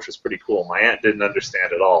store, which was pretty cool. My aunt didn't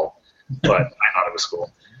understand at all, but I thought it was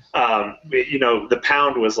cool. The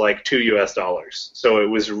pound was like $2, so it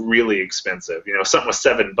was really expensive. Something was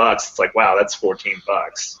 $7. It's like, wow, that's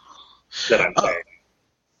 $14 that I'm paying.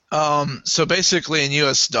 So basically, in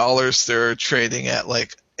U.S. dollars, they're trading at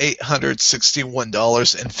like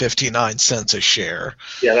 $861.59 a share.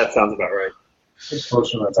 Yeah, that sounds about right. It's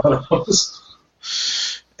closer than I thought it was.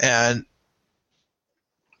 And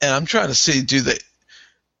I'm trying to see, do they?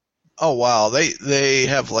 Oh wow, they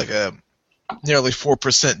have like a nearly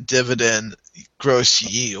 4% dividend gross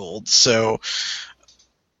yield. So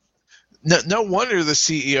no wonder the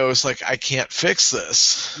CEO is like, I can't fix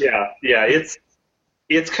this. Yeah,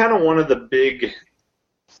 it's kind of one of the big.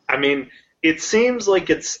 It seems like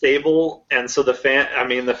it's stable, and so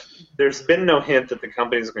there's been no hint that the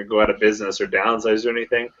company's going to go out of business or downsize or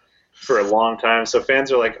anything for a long time. So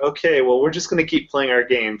fans are like, okay, well, we're just going to keep playing our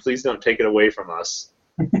game. Please don't take it away from us.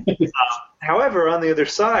 However, on the other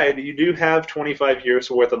side, you do have 25 years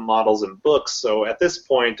worth of models and books. So at this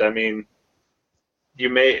point, if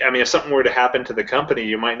something were to happen to the company,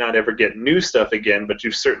 you might not ever get new stuff again, but you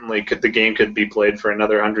certainly the game could be played for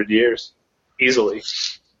another 100 years easily,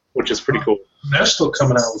 which is pretty cool. They're still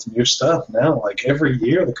coming out with new stuff now. Like every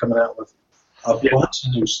year they're coming out with a bunch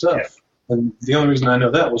of new stuff. And the only reason I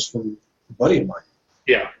know that was from a buddy of mine.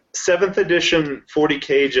 Yeah. 7th edition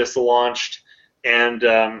 40K just launched, and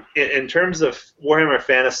in terms of Warhammer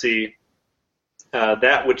Fantasy,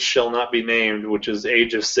 that which shall not be named, which is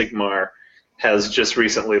Age of Sigmar, has just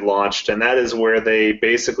recently launched, and that is where they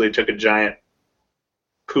basically took a giant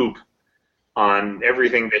poop on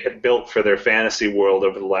everything they had built for their fantasy world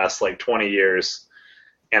over the last 20 years.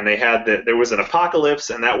 And they had there was an apocalypse,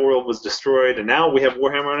 and that world was destroyed, and now we have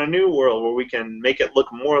Warhammer in a new world where we can make it look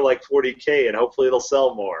more like 40K, and hopefully it'll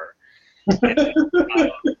sell more. And,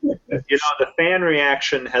 the fan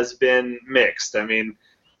reaction has been mixed. I mean,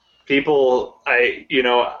 people, I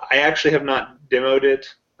actually have not demoed it,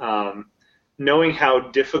 knowing how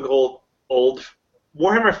difficult old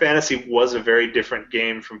Warhammer Fantasy was a very different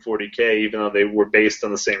game from 40K, even though they were based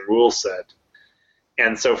on the same rule set.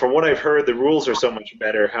 And so from what I've heard, the rules are so much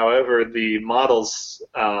better. However, the models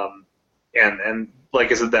and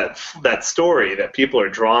like I said, that story that people are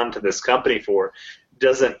drawn to this company for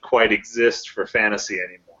doesn't quite exist for fantasy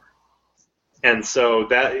anymore. And so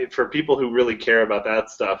that for people who really care about that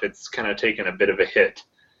stuff, it's kind of taken a bit of a hit.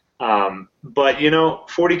 But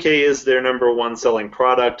 40K is their number one selling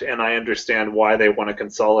product, and I understand why they want to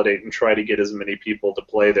consolidate and try to get as many people to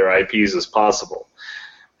play their IPs as possible.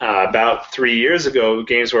 About 3 years ago,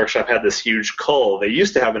 Games Workshop had this huge cull. They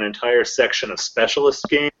used to have an entire section of specialist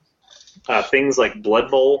games, things like Blood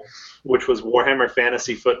Bowl, which was Warhammer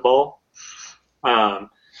Fantasy Football,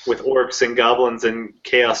 with orcs and goblins and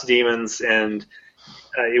chaos demons, and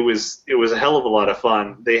it was a hell of a lot of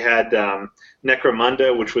fun. They had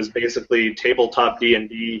Necromunda, which was basically tabletop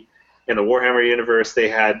D&D in the Warhammer universe. They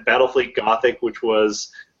had Battlefleet Gothic, which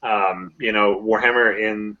was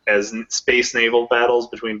Warhammer as space naval battles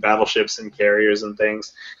between battleships and carriers and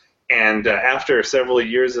things. And after several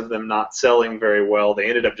years of them not selling very well, they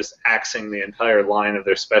ended up just axing the entire line of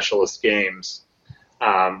their specialist games,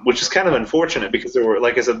 which is kind of unfortunate because there were,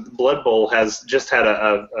 like I said, Blood Bowl has just had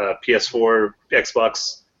a PS4,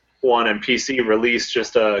 Xbox One, and PC release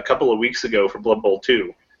just a couple of weeks ago for Blood Bowl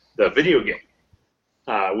 2, the video game,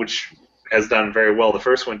 which has done very well. The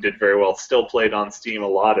first one did very well. It's still played on Steam a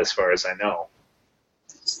lot, as far as I know.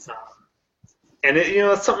 And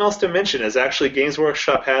that's something else to mention is actually Games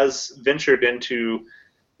Workshop has ventured into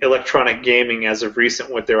electronic gaming as of recent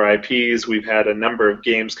with their IPs. We've had a number of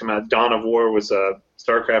games come out. Dawn of War was a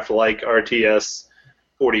StarCraft-like RTS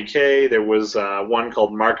 40K. There was one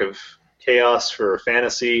called Mark of Chaos for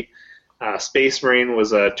fantasy. Space Marine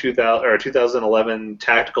was a 2011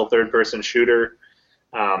 tactical third-person shooter.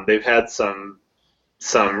 They've had some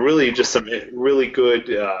really good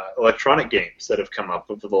electronic games that have come up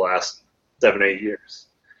over the last 7-8 years,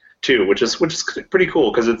 too, which is pretty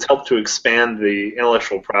cool because it's helped to expand the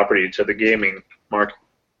intellectual property to the gaming market.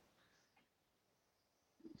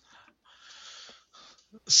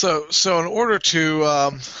 So in order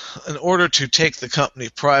to take the company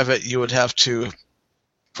private, you would have to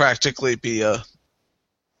practically be a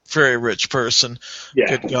very rich person.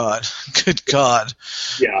 Yeah. Good God.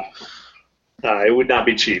 Yeah. It would not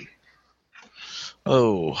be cheap.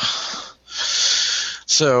 Oh.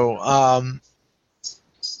 So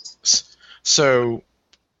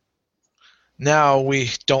now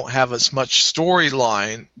we don't have as much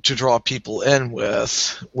storyline to draw people in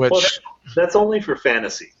with, which... Well, that's only for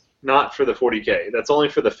fantasy, not for the 40K. That's only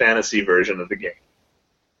for the fantasy version of the game.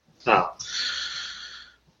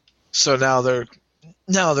 So now they're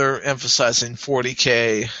emphasizing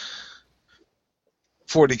 40K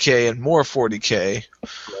and more 40K.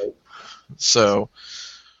 Right. So,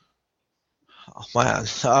 oh man,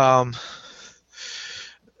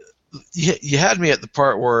 you had me at the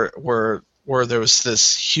part where there was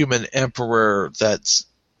this human emperor that's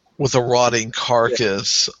with a rotting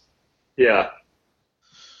carcass. Yeah.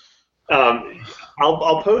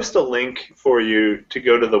 I'll post a link for you to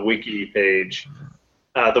go to the wiki page.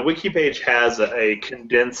 The wiki page has a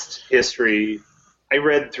condensed history. I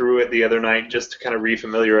read through it the other night just to kind of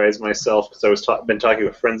refamiliarize myself because been talking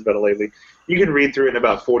with friends about it lately. You can read through it in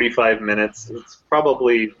about 45 minutes. It's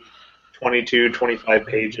probably 22, 25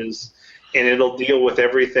 pages, and it'll deal with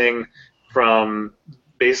everything from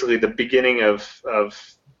basically the beginning of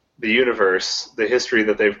the universe, the history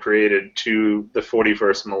that they've created, to the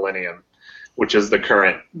 41st millennium, which is the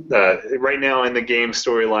current. Right now in the game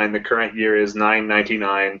storyline, the current year is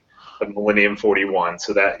 999 of Millennium 41,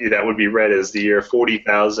 so that would be read as the year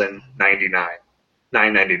 40,099,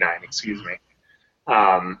 999, excuse me.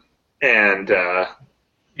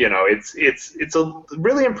 It's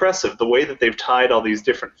really impressive the way that they've tied all these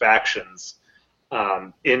different factions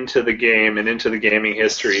into the game and into the gaming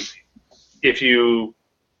history. If you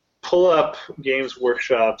pull up Games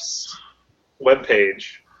Workshop's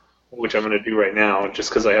webpage, which I'm going to do right now, just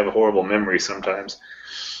because I have a horrible memory sometimes.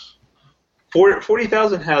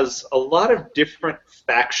 40,000 has a lot of different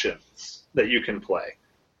factions that you can play.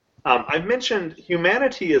 I've mentioned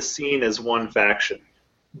humanity is seen as one faction,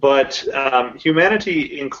 but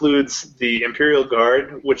humanity includes the Imperial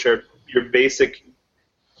Guard, which are your basic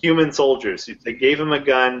human soldiers. They gave them a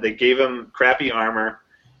gun, they gave them crappy armor.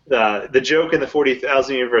 The joke in the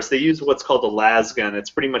 40,000 universe, they use what's called the las gun. It's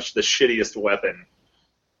pretty much the shittiest weapon,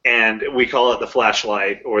 and we call it the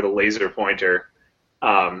flashlight or the laser pointer.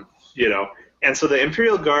 And so the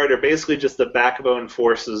Imperial Guard are basically just the backbone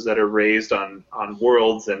forces that are raised on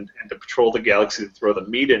worlds and to patrol the galaxy to throw the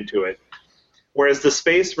meat into it. Whereas the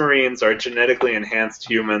Space Marines are genetically enhanced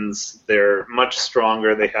humans. They're much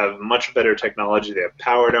stronger. They have much better technology. They have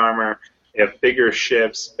powered armor. They have bigger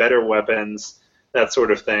ships, better weapons, that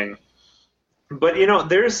sort of thing. But,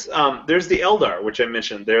 there's the Eldar, which I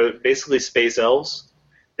mentioned. They're basically space elves.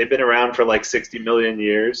 They've been around for like 60 million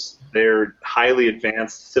years. They're highly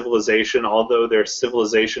advanced civilization, although their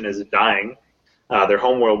civilization is dying. Their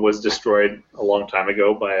homeworld was destroyed a long time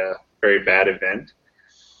ago by a very bad event.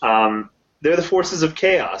 They're the forces of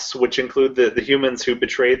chaos, which include the humans who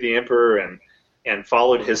betrayed the Emperor and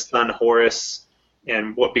followed his son Horus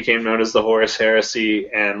and what became known as the Horus Heresy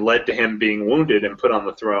and led to him being wounded and put on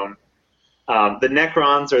the throne. The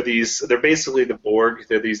Necrons are they're basically the Borg.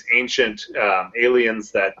 They're these ancient aliens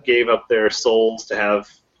that gave up their souls to have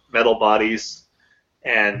metal bodies,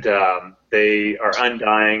 and they are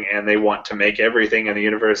undying, and they want to make everything in the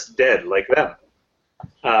universe dead like them.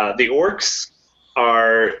 The Orcs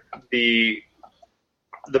are the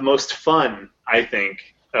most fun, I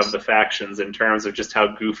think, of the factions in terms of just how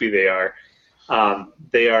goofy they are.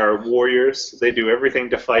 They are warriors. They do everything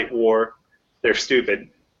to fight war. They're stupid.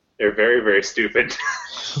 They're very, very stupid.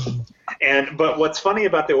 But what's funny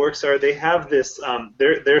about the Orcs are they have this,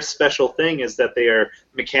 their special thing is that they are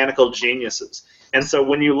mechanical geniuses. And so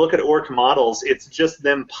when you look at Orc models, it's just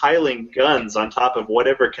them piling guns on top of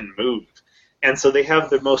whatever can move. And so they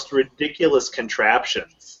have the most ridiculous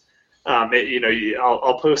contraptions.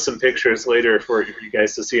 I'll post some pictures later for you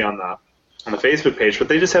guys to see on the Facebook page, but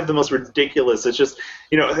they just have the most ridiculous. It's just,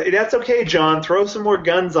 that's okay, John, throw some more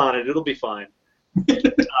guns on it, it'll be fine.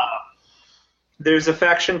 There's a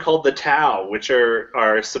faction called the Tau, which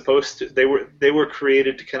are supposed to. They were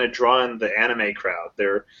created to kind of draw in the anime crowd.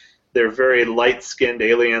 They're very light-skinned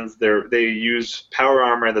aliens. They use power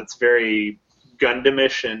armor that's very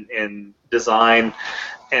Gundamish in design,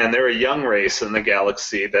 and they're a young race in the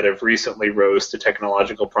galaxy that have recently rose to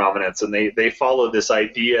technological prominence. And they follow this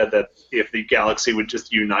idea that if the galaxy would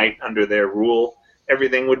just unite under their rule,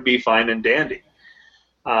 everything would be fine and dandy.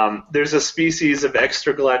 There's a species of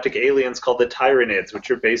extragalactic aliens called the Tyranids, which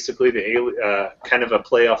are basically kind of a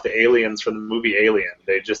play off the aliens from the movie Alien.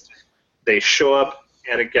 They show up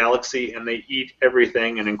at a galaxy and they eat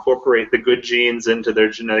everything and incorporate the good genes into their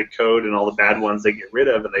genetic code, and all the bad ones they get rid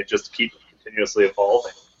of, and they just keep continuously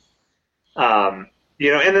evolving. And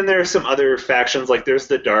then there are some other factions, like there's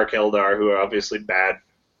the Dark Eldar, who are obviously bad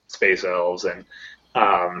space elves, and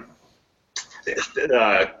Cult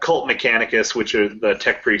Mechanicus, which are the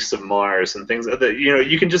tech priests of Mars, and things that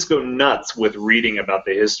you can just go nuts with reading about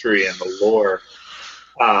the history and the lore.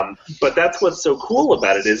 But that's what's so cool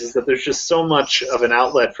about it is that there's just so much of an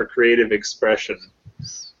outlet for creative expression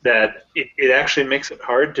that it actually makes it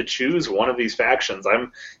hard to choose one of these factions.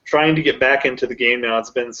 I'm trying to get back into the game now. It's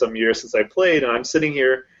been some years since I played, and I'm sitting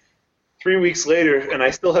here 3 weeks later, and I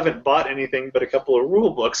still haven't bought anything but a couple of rule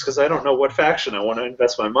books because I don't know what faction I want to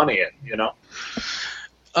invest my money in,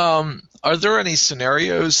 Are there any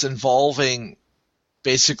scenarios involving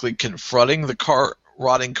basically confronting the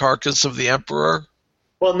rotting carcass of the Emperor?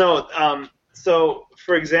 Well, no. So,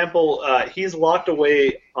 for example, he's locked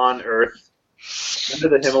away on Earth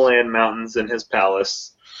under the Himalayan mountains in his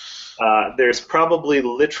palace. There's probably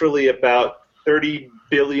literally about 30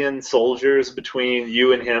 billion soldiers between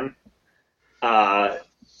you and him.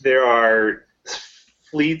 There are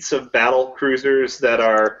fleets of battle cruisers that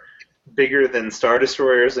are bigger than Star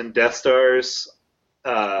Destroyers and Death Stars,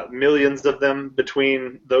 millions of them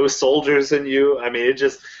between those soldiers and you. I mean,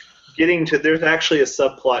 there's actually a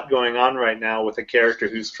subplot going on right now with a character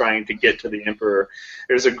who's trying to get to the Emperor.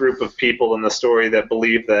 There's a group of people in the story that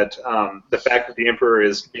believe that the fact that the Emperor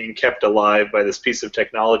is being kept alive by this piece of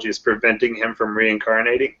technology is preventing him from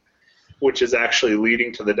reincarnating, which is actually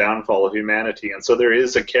leading to the downfall of humanity. And so there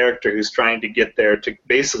is a character who's trying to get there to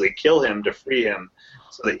basically kill him, to free him.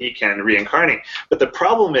 so that he can reincarnate. But the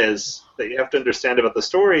problem is that you have to understand about the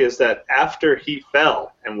story is that after he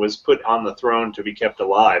fell and was put on the throne to be kept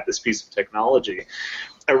alive, this piece of technology,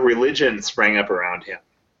 a religion sprang up around him.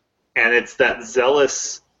 And it's that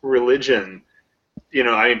zealous religion.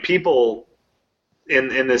 People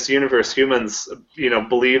in this universe, humans,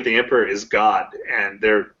 believe the emperor is God, and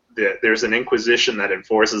there's an inquisition that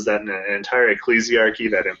enforces that, and an entire ecclesiarchy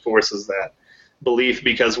that enforces that belief,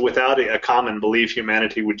 because without a common belief,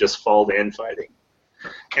 humanity would just fall to infighting.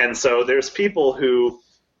 And so there's people who,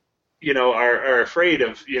 are afraid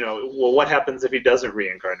of, well, what happens if he doesn't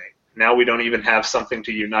reincarnate? Now we don't even have something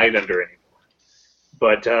to unite under anymore.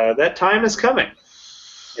 But that time is coming.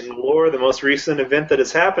 In lore, the most recent event that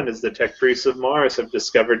has happened is the tech priests of Mars have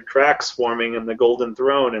discovered cracks forming in the Golden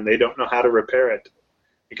Throne, and they don't know how to repair it,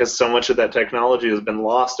 because so much of that technology has been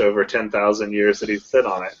lost over 10,000 years that he's sit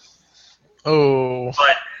on it. Oh.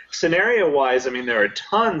 But scenario-wise, there are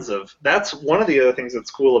tons of... That's one of the other things that's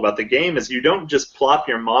cool about the game, is you don't just plop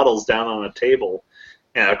your models down on a table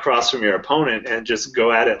across from your opponent and just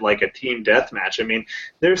go at it like a team deathmatch.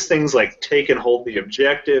 There's things like take and hold the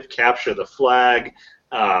objective, capture the flag,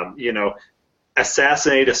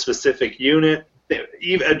 assassinate a specific unit.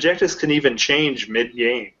 Objectives can even change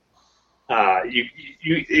mid-game.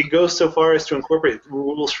 It goes so far as to incorporate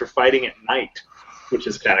rules for fighting at night, which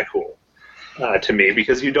is kind of cool to me,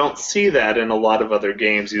 because you don't see that in a lot of other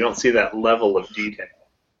games. You don't see that level of detail.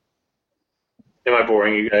 Am I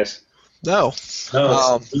boring you guys? No.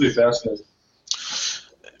 No, it's really fascinating.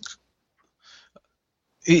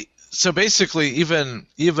 So basically, even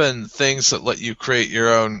things that let you create your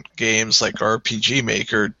own games like RPG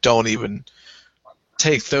Maker don't even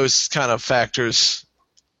take those kind of factors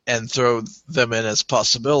and throw them in as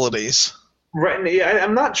possibilities. Right. Yeah,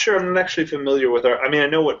 I'm not sure. I'm not actually familiar with I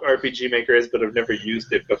know what RPG Maker is, but I've never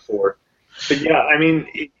used it before. But yeah,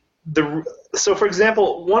 so for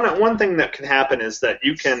example, one thing that can happen is that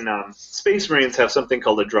you can Space Marines have something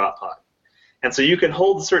called a drop pod. And so you can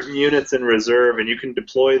hold certain units in reserve, and you can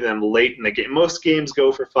deploy them late in the game. Most games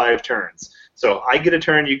go for 5 turns. So I get a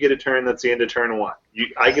turn, you get a turn, that's the end of turn 1.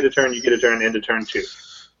 I get a turn, you get a turn, end of turn 2,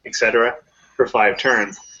 etc. for 5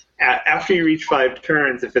 turns. After you reach 5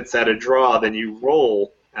 turns, if it's at a draw, then you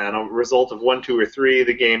roll, and a result of 1, 2, or 3,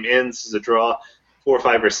 the game ends as a draw. 4,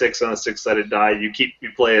 5, or 6 on a 6-sided die, you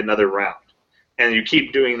play another round. And you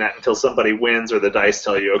keep doing that until somebody wins or the dice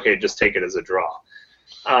tell you, okay, just take it as a draw.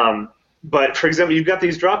 But, for example, you've got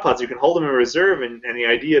these drop pods. You can hold them in reserve, and the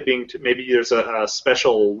idea being maybe there's a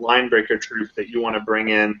special line breaker troop that you want to bring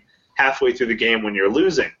in halfway through the game when you're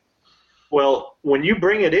losing. Well, when you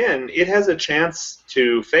bring it in, it has a chance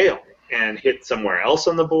to fail and hit somewhere else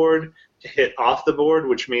on the board, to hit off the board,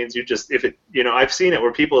 which means I've seen it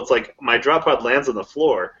where people, it's like my drop pod lands on the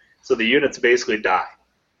floor, so the units basically die.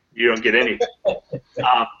 You don't get anything.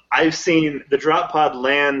 I've seen the drop pod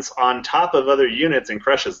lands on top of other units and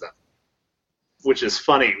crushes them, which is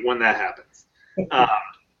funny when that happens.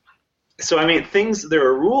 So there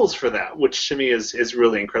are rules for that, which to me is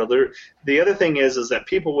really incredible. The other thing is that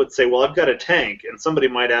people would say, well, I've got a tank, and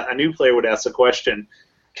a new player would ask the question,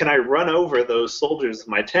 can I run over those soldiers with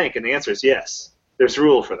my tank? And the answer is yes. There's a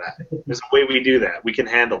rule for that. There's a way we do that. We can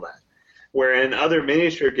handle that. Where in other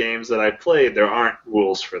miniature games that I played, there aren't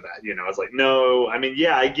rules for that. It's like, no, I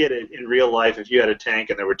get it. In real life, if you had a tank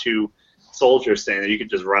and there were 2 soldiers standing there, you could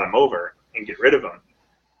just run them over and get rid of them.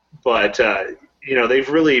 But, they've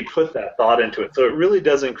really put that thought into it. So it really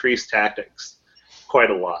does increase tactics quite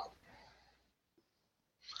a lot.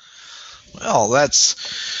 Well, that's...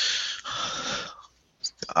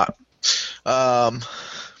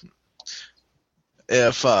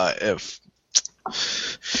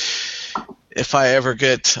 If I ever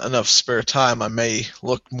get enough spare time, I may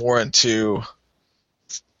look more into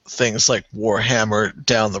things like Warhammer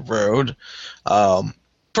down the road.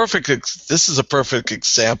 This is a perfect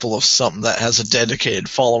example of something that has a dedicated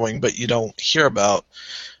following, but you don't hear about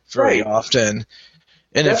very often.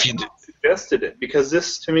 And That's why I suggested it, because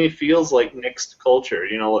this to me feels like Nixed culture.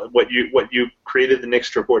 What you created the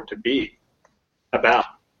Nixed report to be about.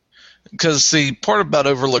 Because the part about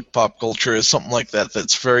overlooked pop culture is something like that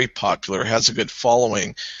that's very popular, has a good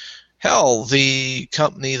following. Hell, the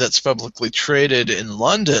company that's publicly traded in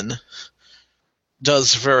London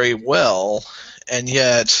does very well, and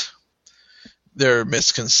yet there are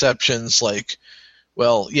misconceptions like,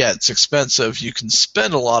 well, yeah, it's expensive. You can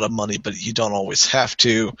spend a lot of money, but you don't always have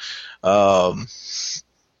to,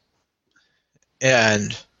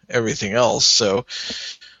 and everything else. So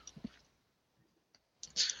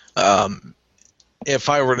if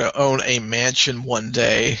I were to own a mansion one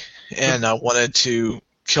day and I wanted to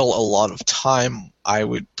kill a lot of time, I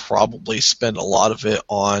would probably spend a lot of it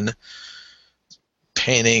on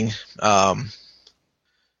painting,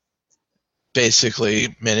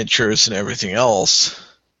 basically miniatures and everything else.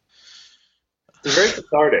 It's very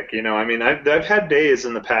cathartic, you know. I mean, I've had days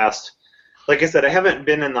in the past. Like I said, I haven't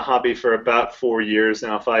been in the hobby for about 4 years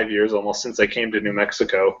now, 5 years almost, since I came to New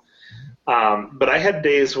Mexico. But I had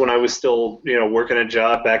days when I was still, you know, working a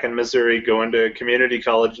job back in Missouri, going to community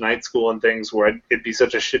college, night school, and things where it'd be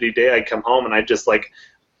such a shitty day. I'd come home and I'd just like,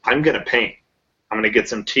 I'm gonna paint. I'm gonna get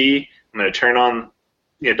some tea. I'm gonna turn on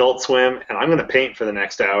the Adult Swim, and I'm gonna paint for the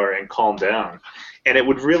next hour and calm down. And it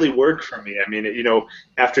would really work for me. I mean, you know,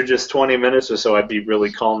 after just 20 minutes or so, I'd be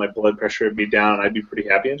really calm. My blood pressure would be down, and I'd be pretty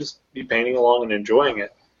happy and just be painting along and enjoying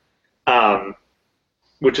it,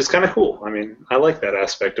 which is kind of cool. I mean, I like that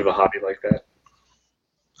aspect of a hobby like that.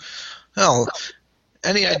 Well,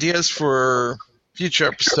 any ideas for future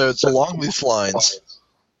episodes along these lines?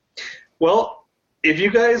 Well, if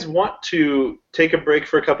you guys want to take a break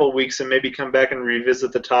for a couple of weeks and maybe come back and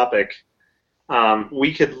revisit the topic,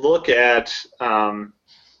 we could look at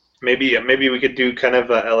maybe we could do kind of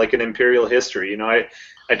like an imperial history. You know,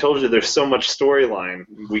 I told you there's so much storyline.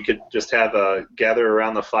 We could just have a gather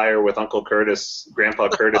around the fire with Uncle Curtis, Grandpa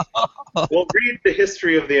Curtis. We'll read the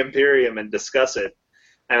history of the Imperium and discuss it.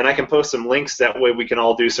 And I can post some links. That way we can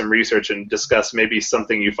all do some research and discuss maybe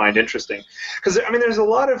something you find interesting. Because, I mean, there's a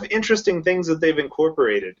lot of interesting things that they've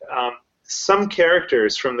incorporated. Some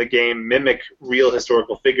characters from the game mimic real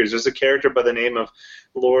historical figures. There's a character by the name of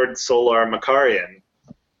Lord Solar Makarian,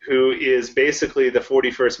 who is basically the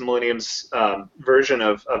 41st Millennium's version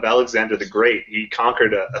of Alexander the Great. He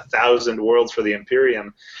conquered 1,000 worlds for the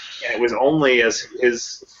Imperium, and it was only as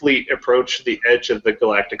his fleet approached the edge of the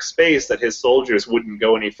galactic space that his soldiers wouldn't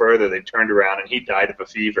go any further. They turned around, and he died of a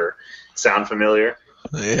fever. Sound familiar?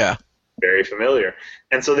 Yeah. Very familiar.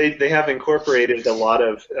 And so they have incorporated a lot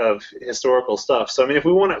of historical stuff. So, I mean, if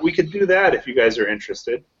we want, we could do that if you guys are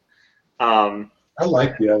interested. I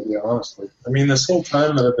like the idea, honestly. I mean, this whole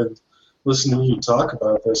time that I've been listening to you talk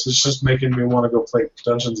about this, it's just making me want to go play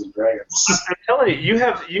Dungeons and Dragons. I'm telling you,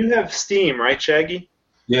 you have Steam, right, Shaggy?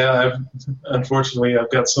 Yeah, unfortunately,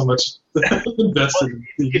 I've got so much invested in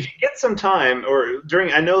Steam. If you get some time, or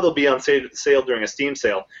I know they'll be on sale during a Steam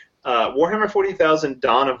sale. Warhammer 40,000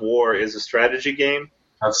 Dawn of War is a strategy game.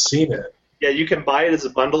 I've seen it. Yeah, you can buy it as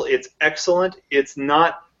a bundle. It's excellent. It's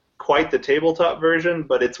not quite the tabletop version,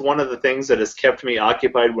 but it's one of the things that has kept me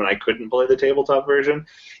occupied when I couldn't play the tabletop version.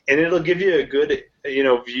 And it'll give you a good, you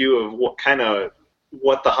know, view of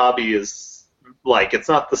what the hobby is like. It's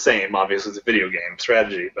not the same, obviously, as a video game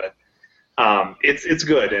strategy, but it's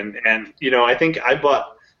good. And you know, I think I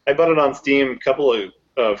bought it on Steam a couple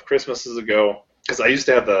of Christmases ago, because I used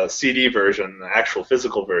to have the CD version, the actual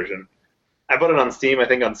physical version. I bought it on Steam, I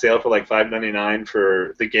think, on sale for like $5.99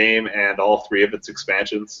 for the game and all 3 of its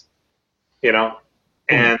expansions. You know,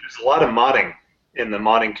 and there's a lot of modding in the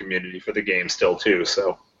modding community for the game still too.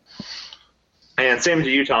 So, and same to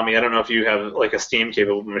you, Tommy. I don't know if you have like a Steam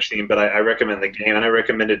capable machine, but I recommend the game, and I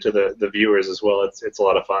recommend it to the viewers as well. It's a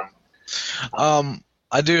lot of fun.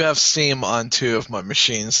 I do have Steam on 2 of my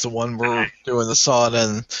machines. The one we're doing this on,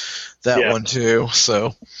 and that one too.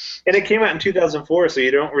 So, and it came out in 2004, so you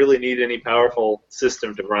don't really need any powerful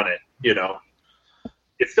system to run it. You know.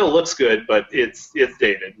 It still looks good, but it's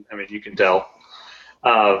dated. I mean, you can tell.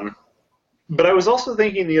 But I was also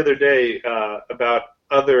thinking the other day about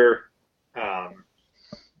other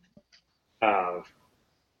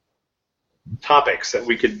topics that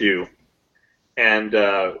we could do. And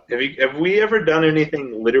have we ever done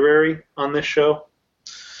anything literary on this show?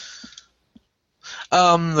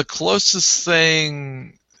 The closest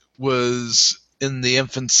thing was in the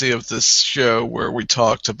infancy of this show where we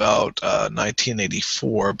talked about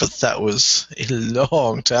 1984, but that was a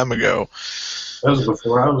long time ago. That was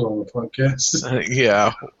before I was on the podcast.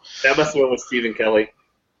 Yeah. That must have been with Stephen Kelly.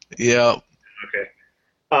 Yeah. Okay.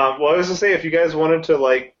 Well, I was going to say, if you guys wanted to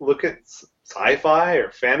like look at sci-fi or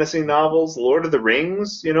fantasy novels, Lord of the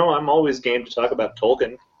Rings, you know, I'm always game to talk about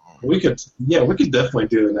Tolkien. We could definitely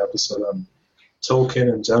do an episode on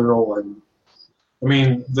Tolkien in general. And I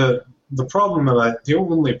mean, the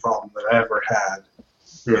only problem that I ever had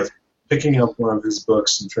with picking up one of his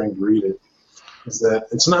books and trying to read it is that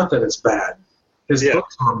it's not that it's bad. His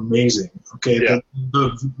books are amazing. Okay,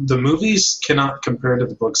 the movies cannot compare to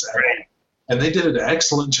the books at all, and they did an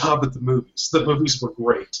excellent job at the movies. The movies were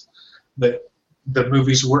great. The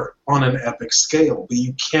movies were on an epic scale, but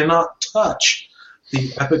you cannot touch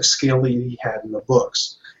the epic scale that he had in the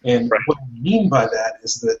books. And what I mean by that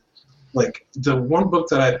is that, like, the one book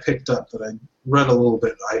that I picked up that I read a little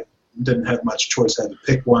bit, didn't have much choice. I had to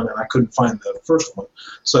pick one, and I couldn't find the first one.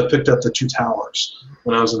 So I picked up The Two Towers.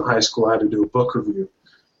 When I was in high school, I had to do a book review.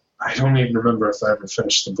 I don't even remember if I ever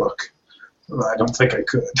finished the book. I don't think I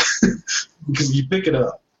could. Because you pick it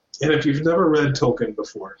up, and if you've never read Tolkien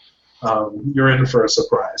before, you're in for a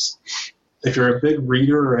surprise. If you're a big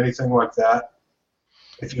reader or anything like that,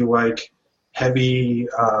 if you like heavy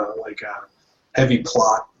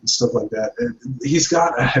plot and stuff like that, he's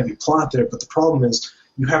got a heavy plot there, but the problem is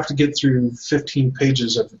you have to get through 15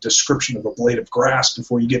 pages of a description of a blade of grass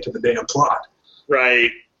before you get to the damn plot.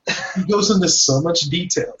 Right. He goes into so much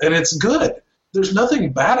detail, and it's good. There's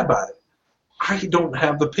nothing bad about it. I don't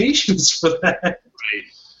have the patience for that. Right.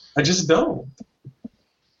 I just don't.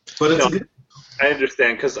 But it's good. I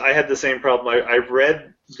understand, because I had the same problem. I've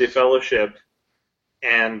read The Fellowship,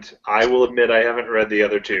 and I will admit I haven't read the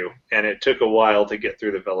other two, and it took a while to get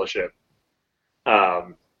through The Fellowship.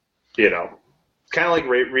 Kind of like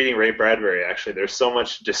reading Ray Bradbury, actually. There's so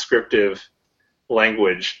much descriptive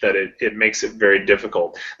language that it makes it very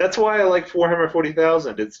difficult. That's why I like Warhammer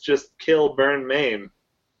 40,000. It's just kill, burn, maim,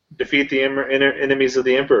 defeat the enemies of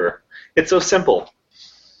the Emperor. It's so simple,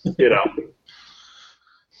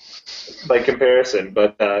 by comparison.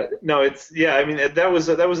 But no, that was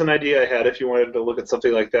an idea I had. If you wanted to look at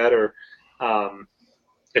something like that, or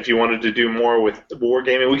if you wanted to do more with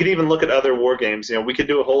wargaming, we could even look at other war games. We could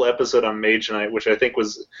do a whole episode on Mage Knight, which I think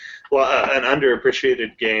was an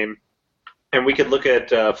underappreciated game. And we could look at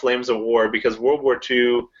Flames of War, because World War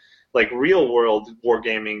II, like real-world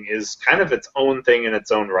wargaming, is kind of its own thing in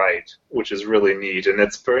its own right, which is really neat, and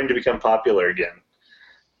it's starting to become popular again.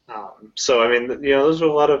 So, those are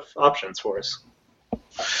a lot of options for us.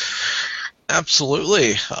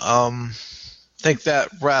 Absolutely. I think that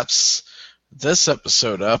wraps this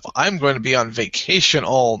episode up. I'm going to be on vacation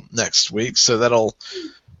all next week, so that'll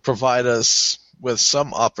provide us with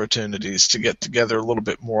some opportunities to get together a little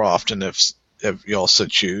bit more often if you also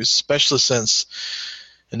choose, especially since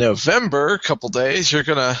in November, a couple days,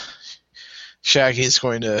 Shaggy's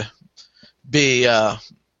going to be a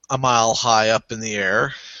mile high up in the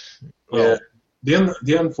air. Yeah.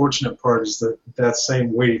 The unfortunate part is that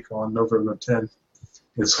same week on November 10th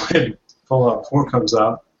is when Fallout 4 comes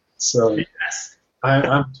out. So yes.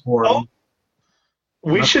 I'm torn. Oh,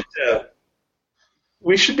 we should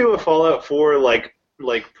do a Fallout 4 like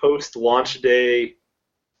post-launch day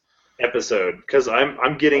episode, because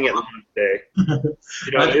I'm getting it launch day.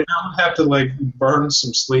 I would have to burn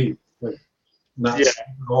some sleep, not sleep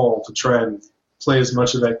at all, to try and play as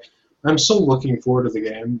much of that. I'm so looking forward to the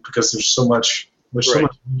game because there's so much new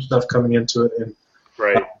stuff coming into it, and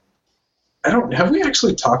have we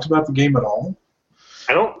actually talked about the game at all?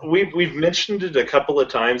 We've mentioned it a couple of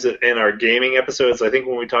times in our gaming episodes. I think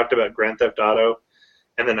when we talked about Grand Theft Auto,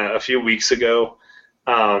 and then a few weeks ago.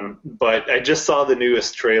 But I just saw the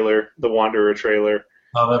newest trailer, the Wanderer trailer.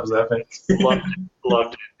 Oh, that was epic.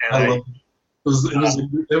 Loved it. And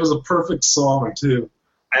it was a perfect song, too.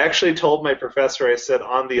 I actually told my professor, I said,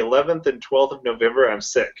 on the 11th and 12th of November, I'm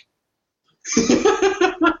sick.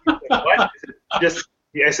 What?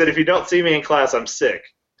 I said, if you don't see me in class, I'm sick.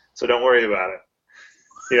 So don't worry about it.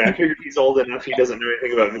 I figured he's old enough, he doesn't know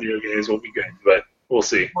anything about video games, we'll be good, but we'll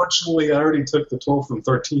see. Fortunately, I already took the 12th and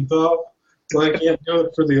 13th off, so I can't do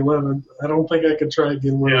it for the 11th. I don't think I could try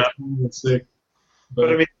again when I'm sick.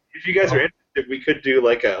 But if you guys are interested, we could do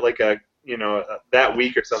that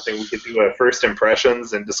week or something. We could do first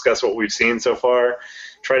impressions and discuss what we've seen so far.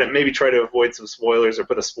 Try to avoid some spoilers or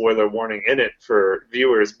put a spoiler warning in it for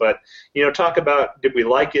viewers. But talk about, did we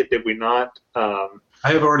like it? Did we not? I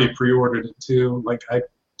have already pre-ordered it too. I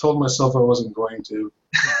told myself I wasn't going to.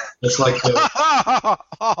 It's like that's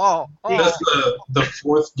the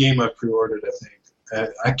fourth game I pre-ordered, I think.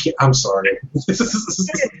 I can't. I'm sorry.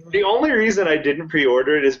 The only reason I didn't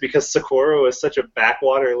pre-order it is because Socorro is such a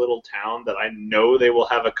backwater little town that I know they will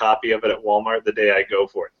have a copy of it at Walmart the day I go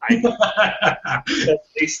for it. I know.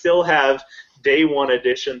 They still have day one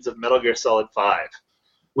editions of Metal Gear Solid 5.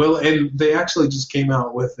 Well, and they actually just came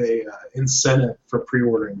out with a incentive for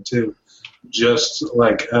pre-ordering too. Just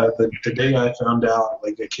the day I found out,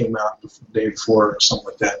 it came out the day before or something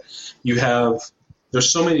like that. There's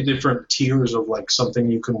so many different tiers of something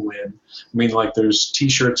you can win. There's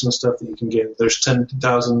T-shirts and stuff that you can get. There's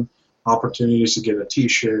 10,000 opportunities to get a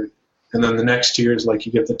T-shirt, and then the next tier is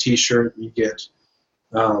you get the T-shirt, you get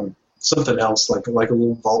something else like a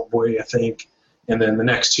little Vault Boy, I think, and then the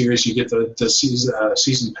next tier is you get the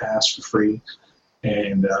season pass for free,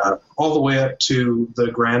 and all the way up to the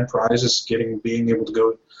grand prize is being able to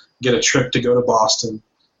go get a trip to go to Boston.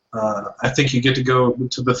 I think you get to go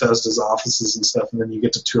to Bethesda's offices and stuff, and then you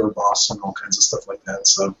get to tour Boston and all kinds of stuff like that.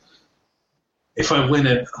 So If I win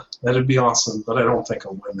it, that'd be awesome, but I don't think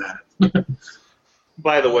I'll win that.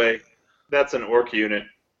 By the way, that's an orc unit,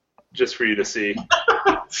 just for you to see.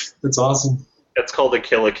 That's awesome. It's called a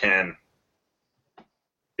Killacan.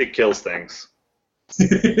 It kills things.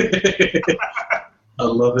 I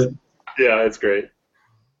love it. Yeah, it's great.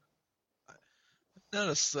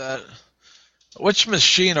 Notice that. Which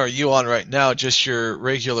machine are you on right now? Just your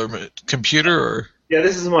regular computer, or? Yeah,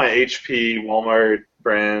 this is my HP Walmart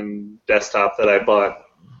brand desktop that I bought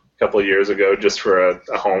a couple of years ago just for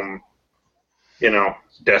a home,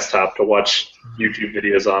 desktop to watch YouTube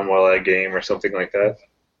videos on while I game or something like that.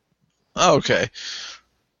 Oh, okay.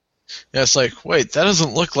 Yeah, it's like, wait, that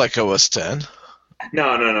doesn't look like OS 10.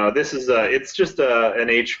 No. This is it's just an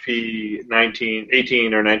HP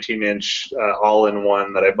 18 or 19-inch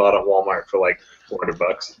all-in-one that I bought at Walmart for like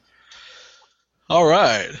 $400. All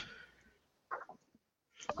right.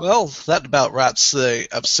 Well, that about wraps the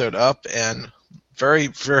episode up, and very,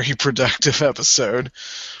 very productive episode.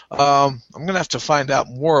 I'm gonna have to find out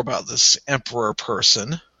more about this Emperor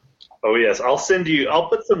person. Oh yes, I'll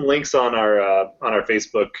put some links on our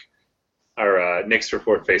Facebook, our Nick's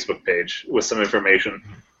Report Facebook page with some information.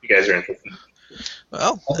 If you guys are interested.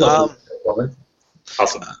 Well,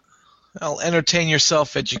 Awesome. well, entertain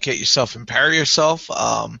yourself, educate yourself, empower yourself,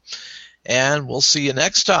 and we'll see you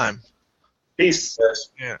next time. Peace. Yes.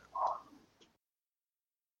 Yeah.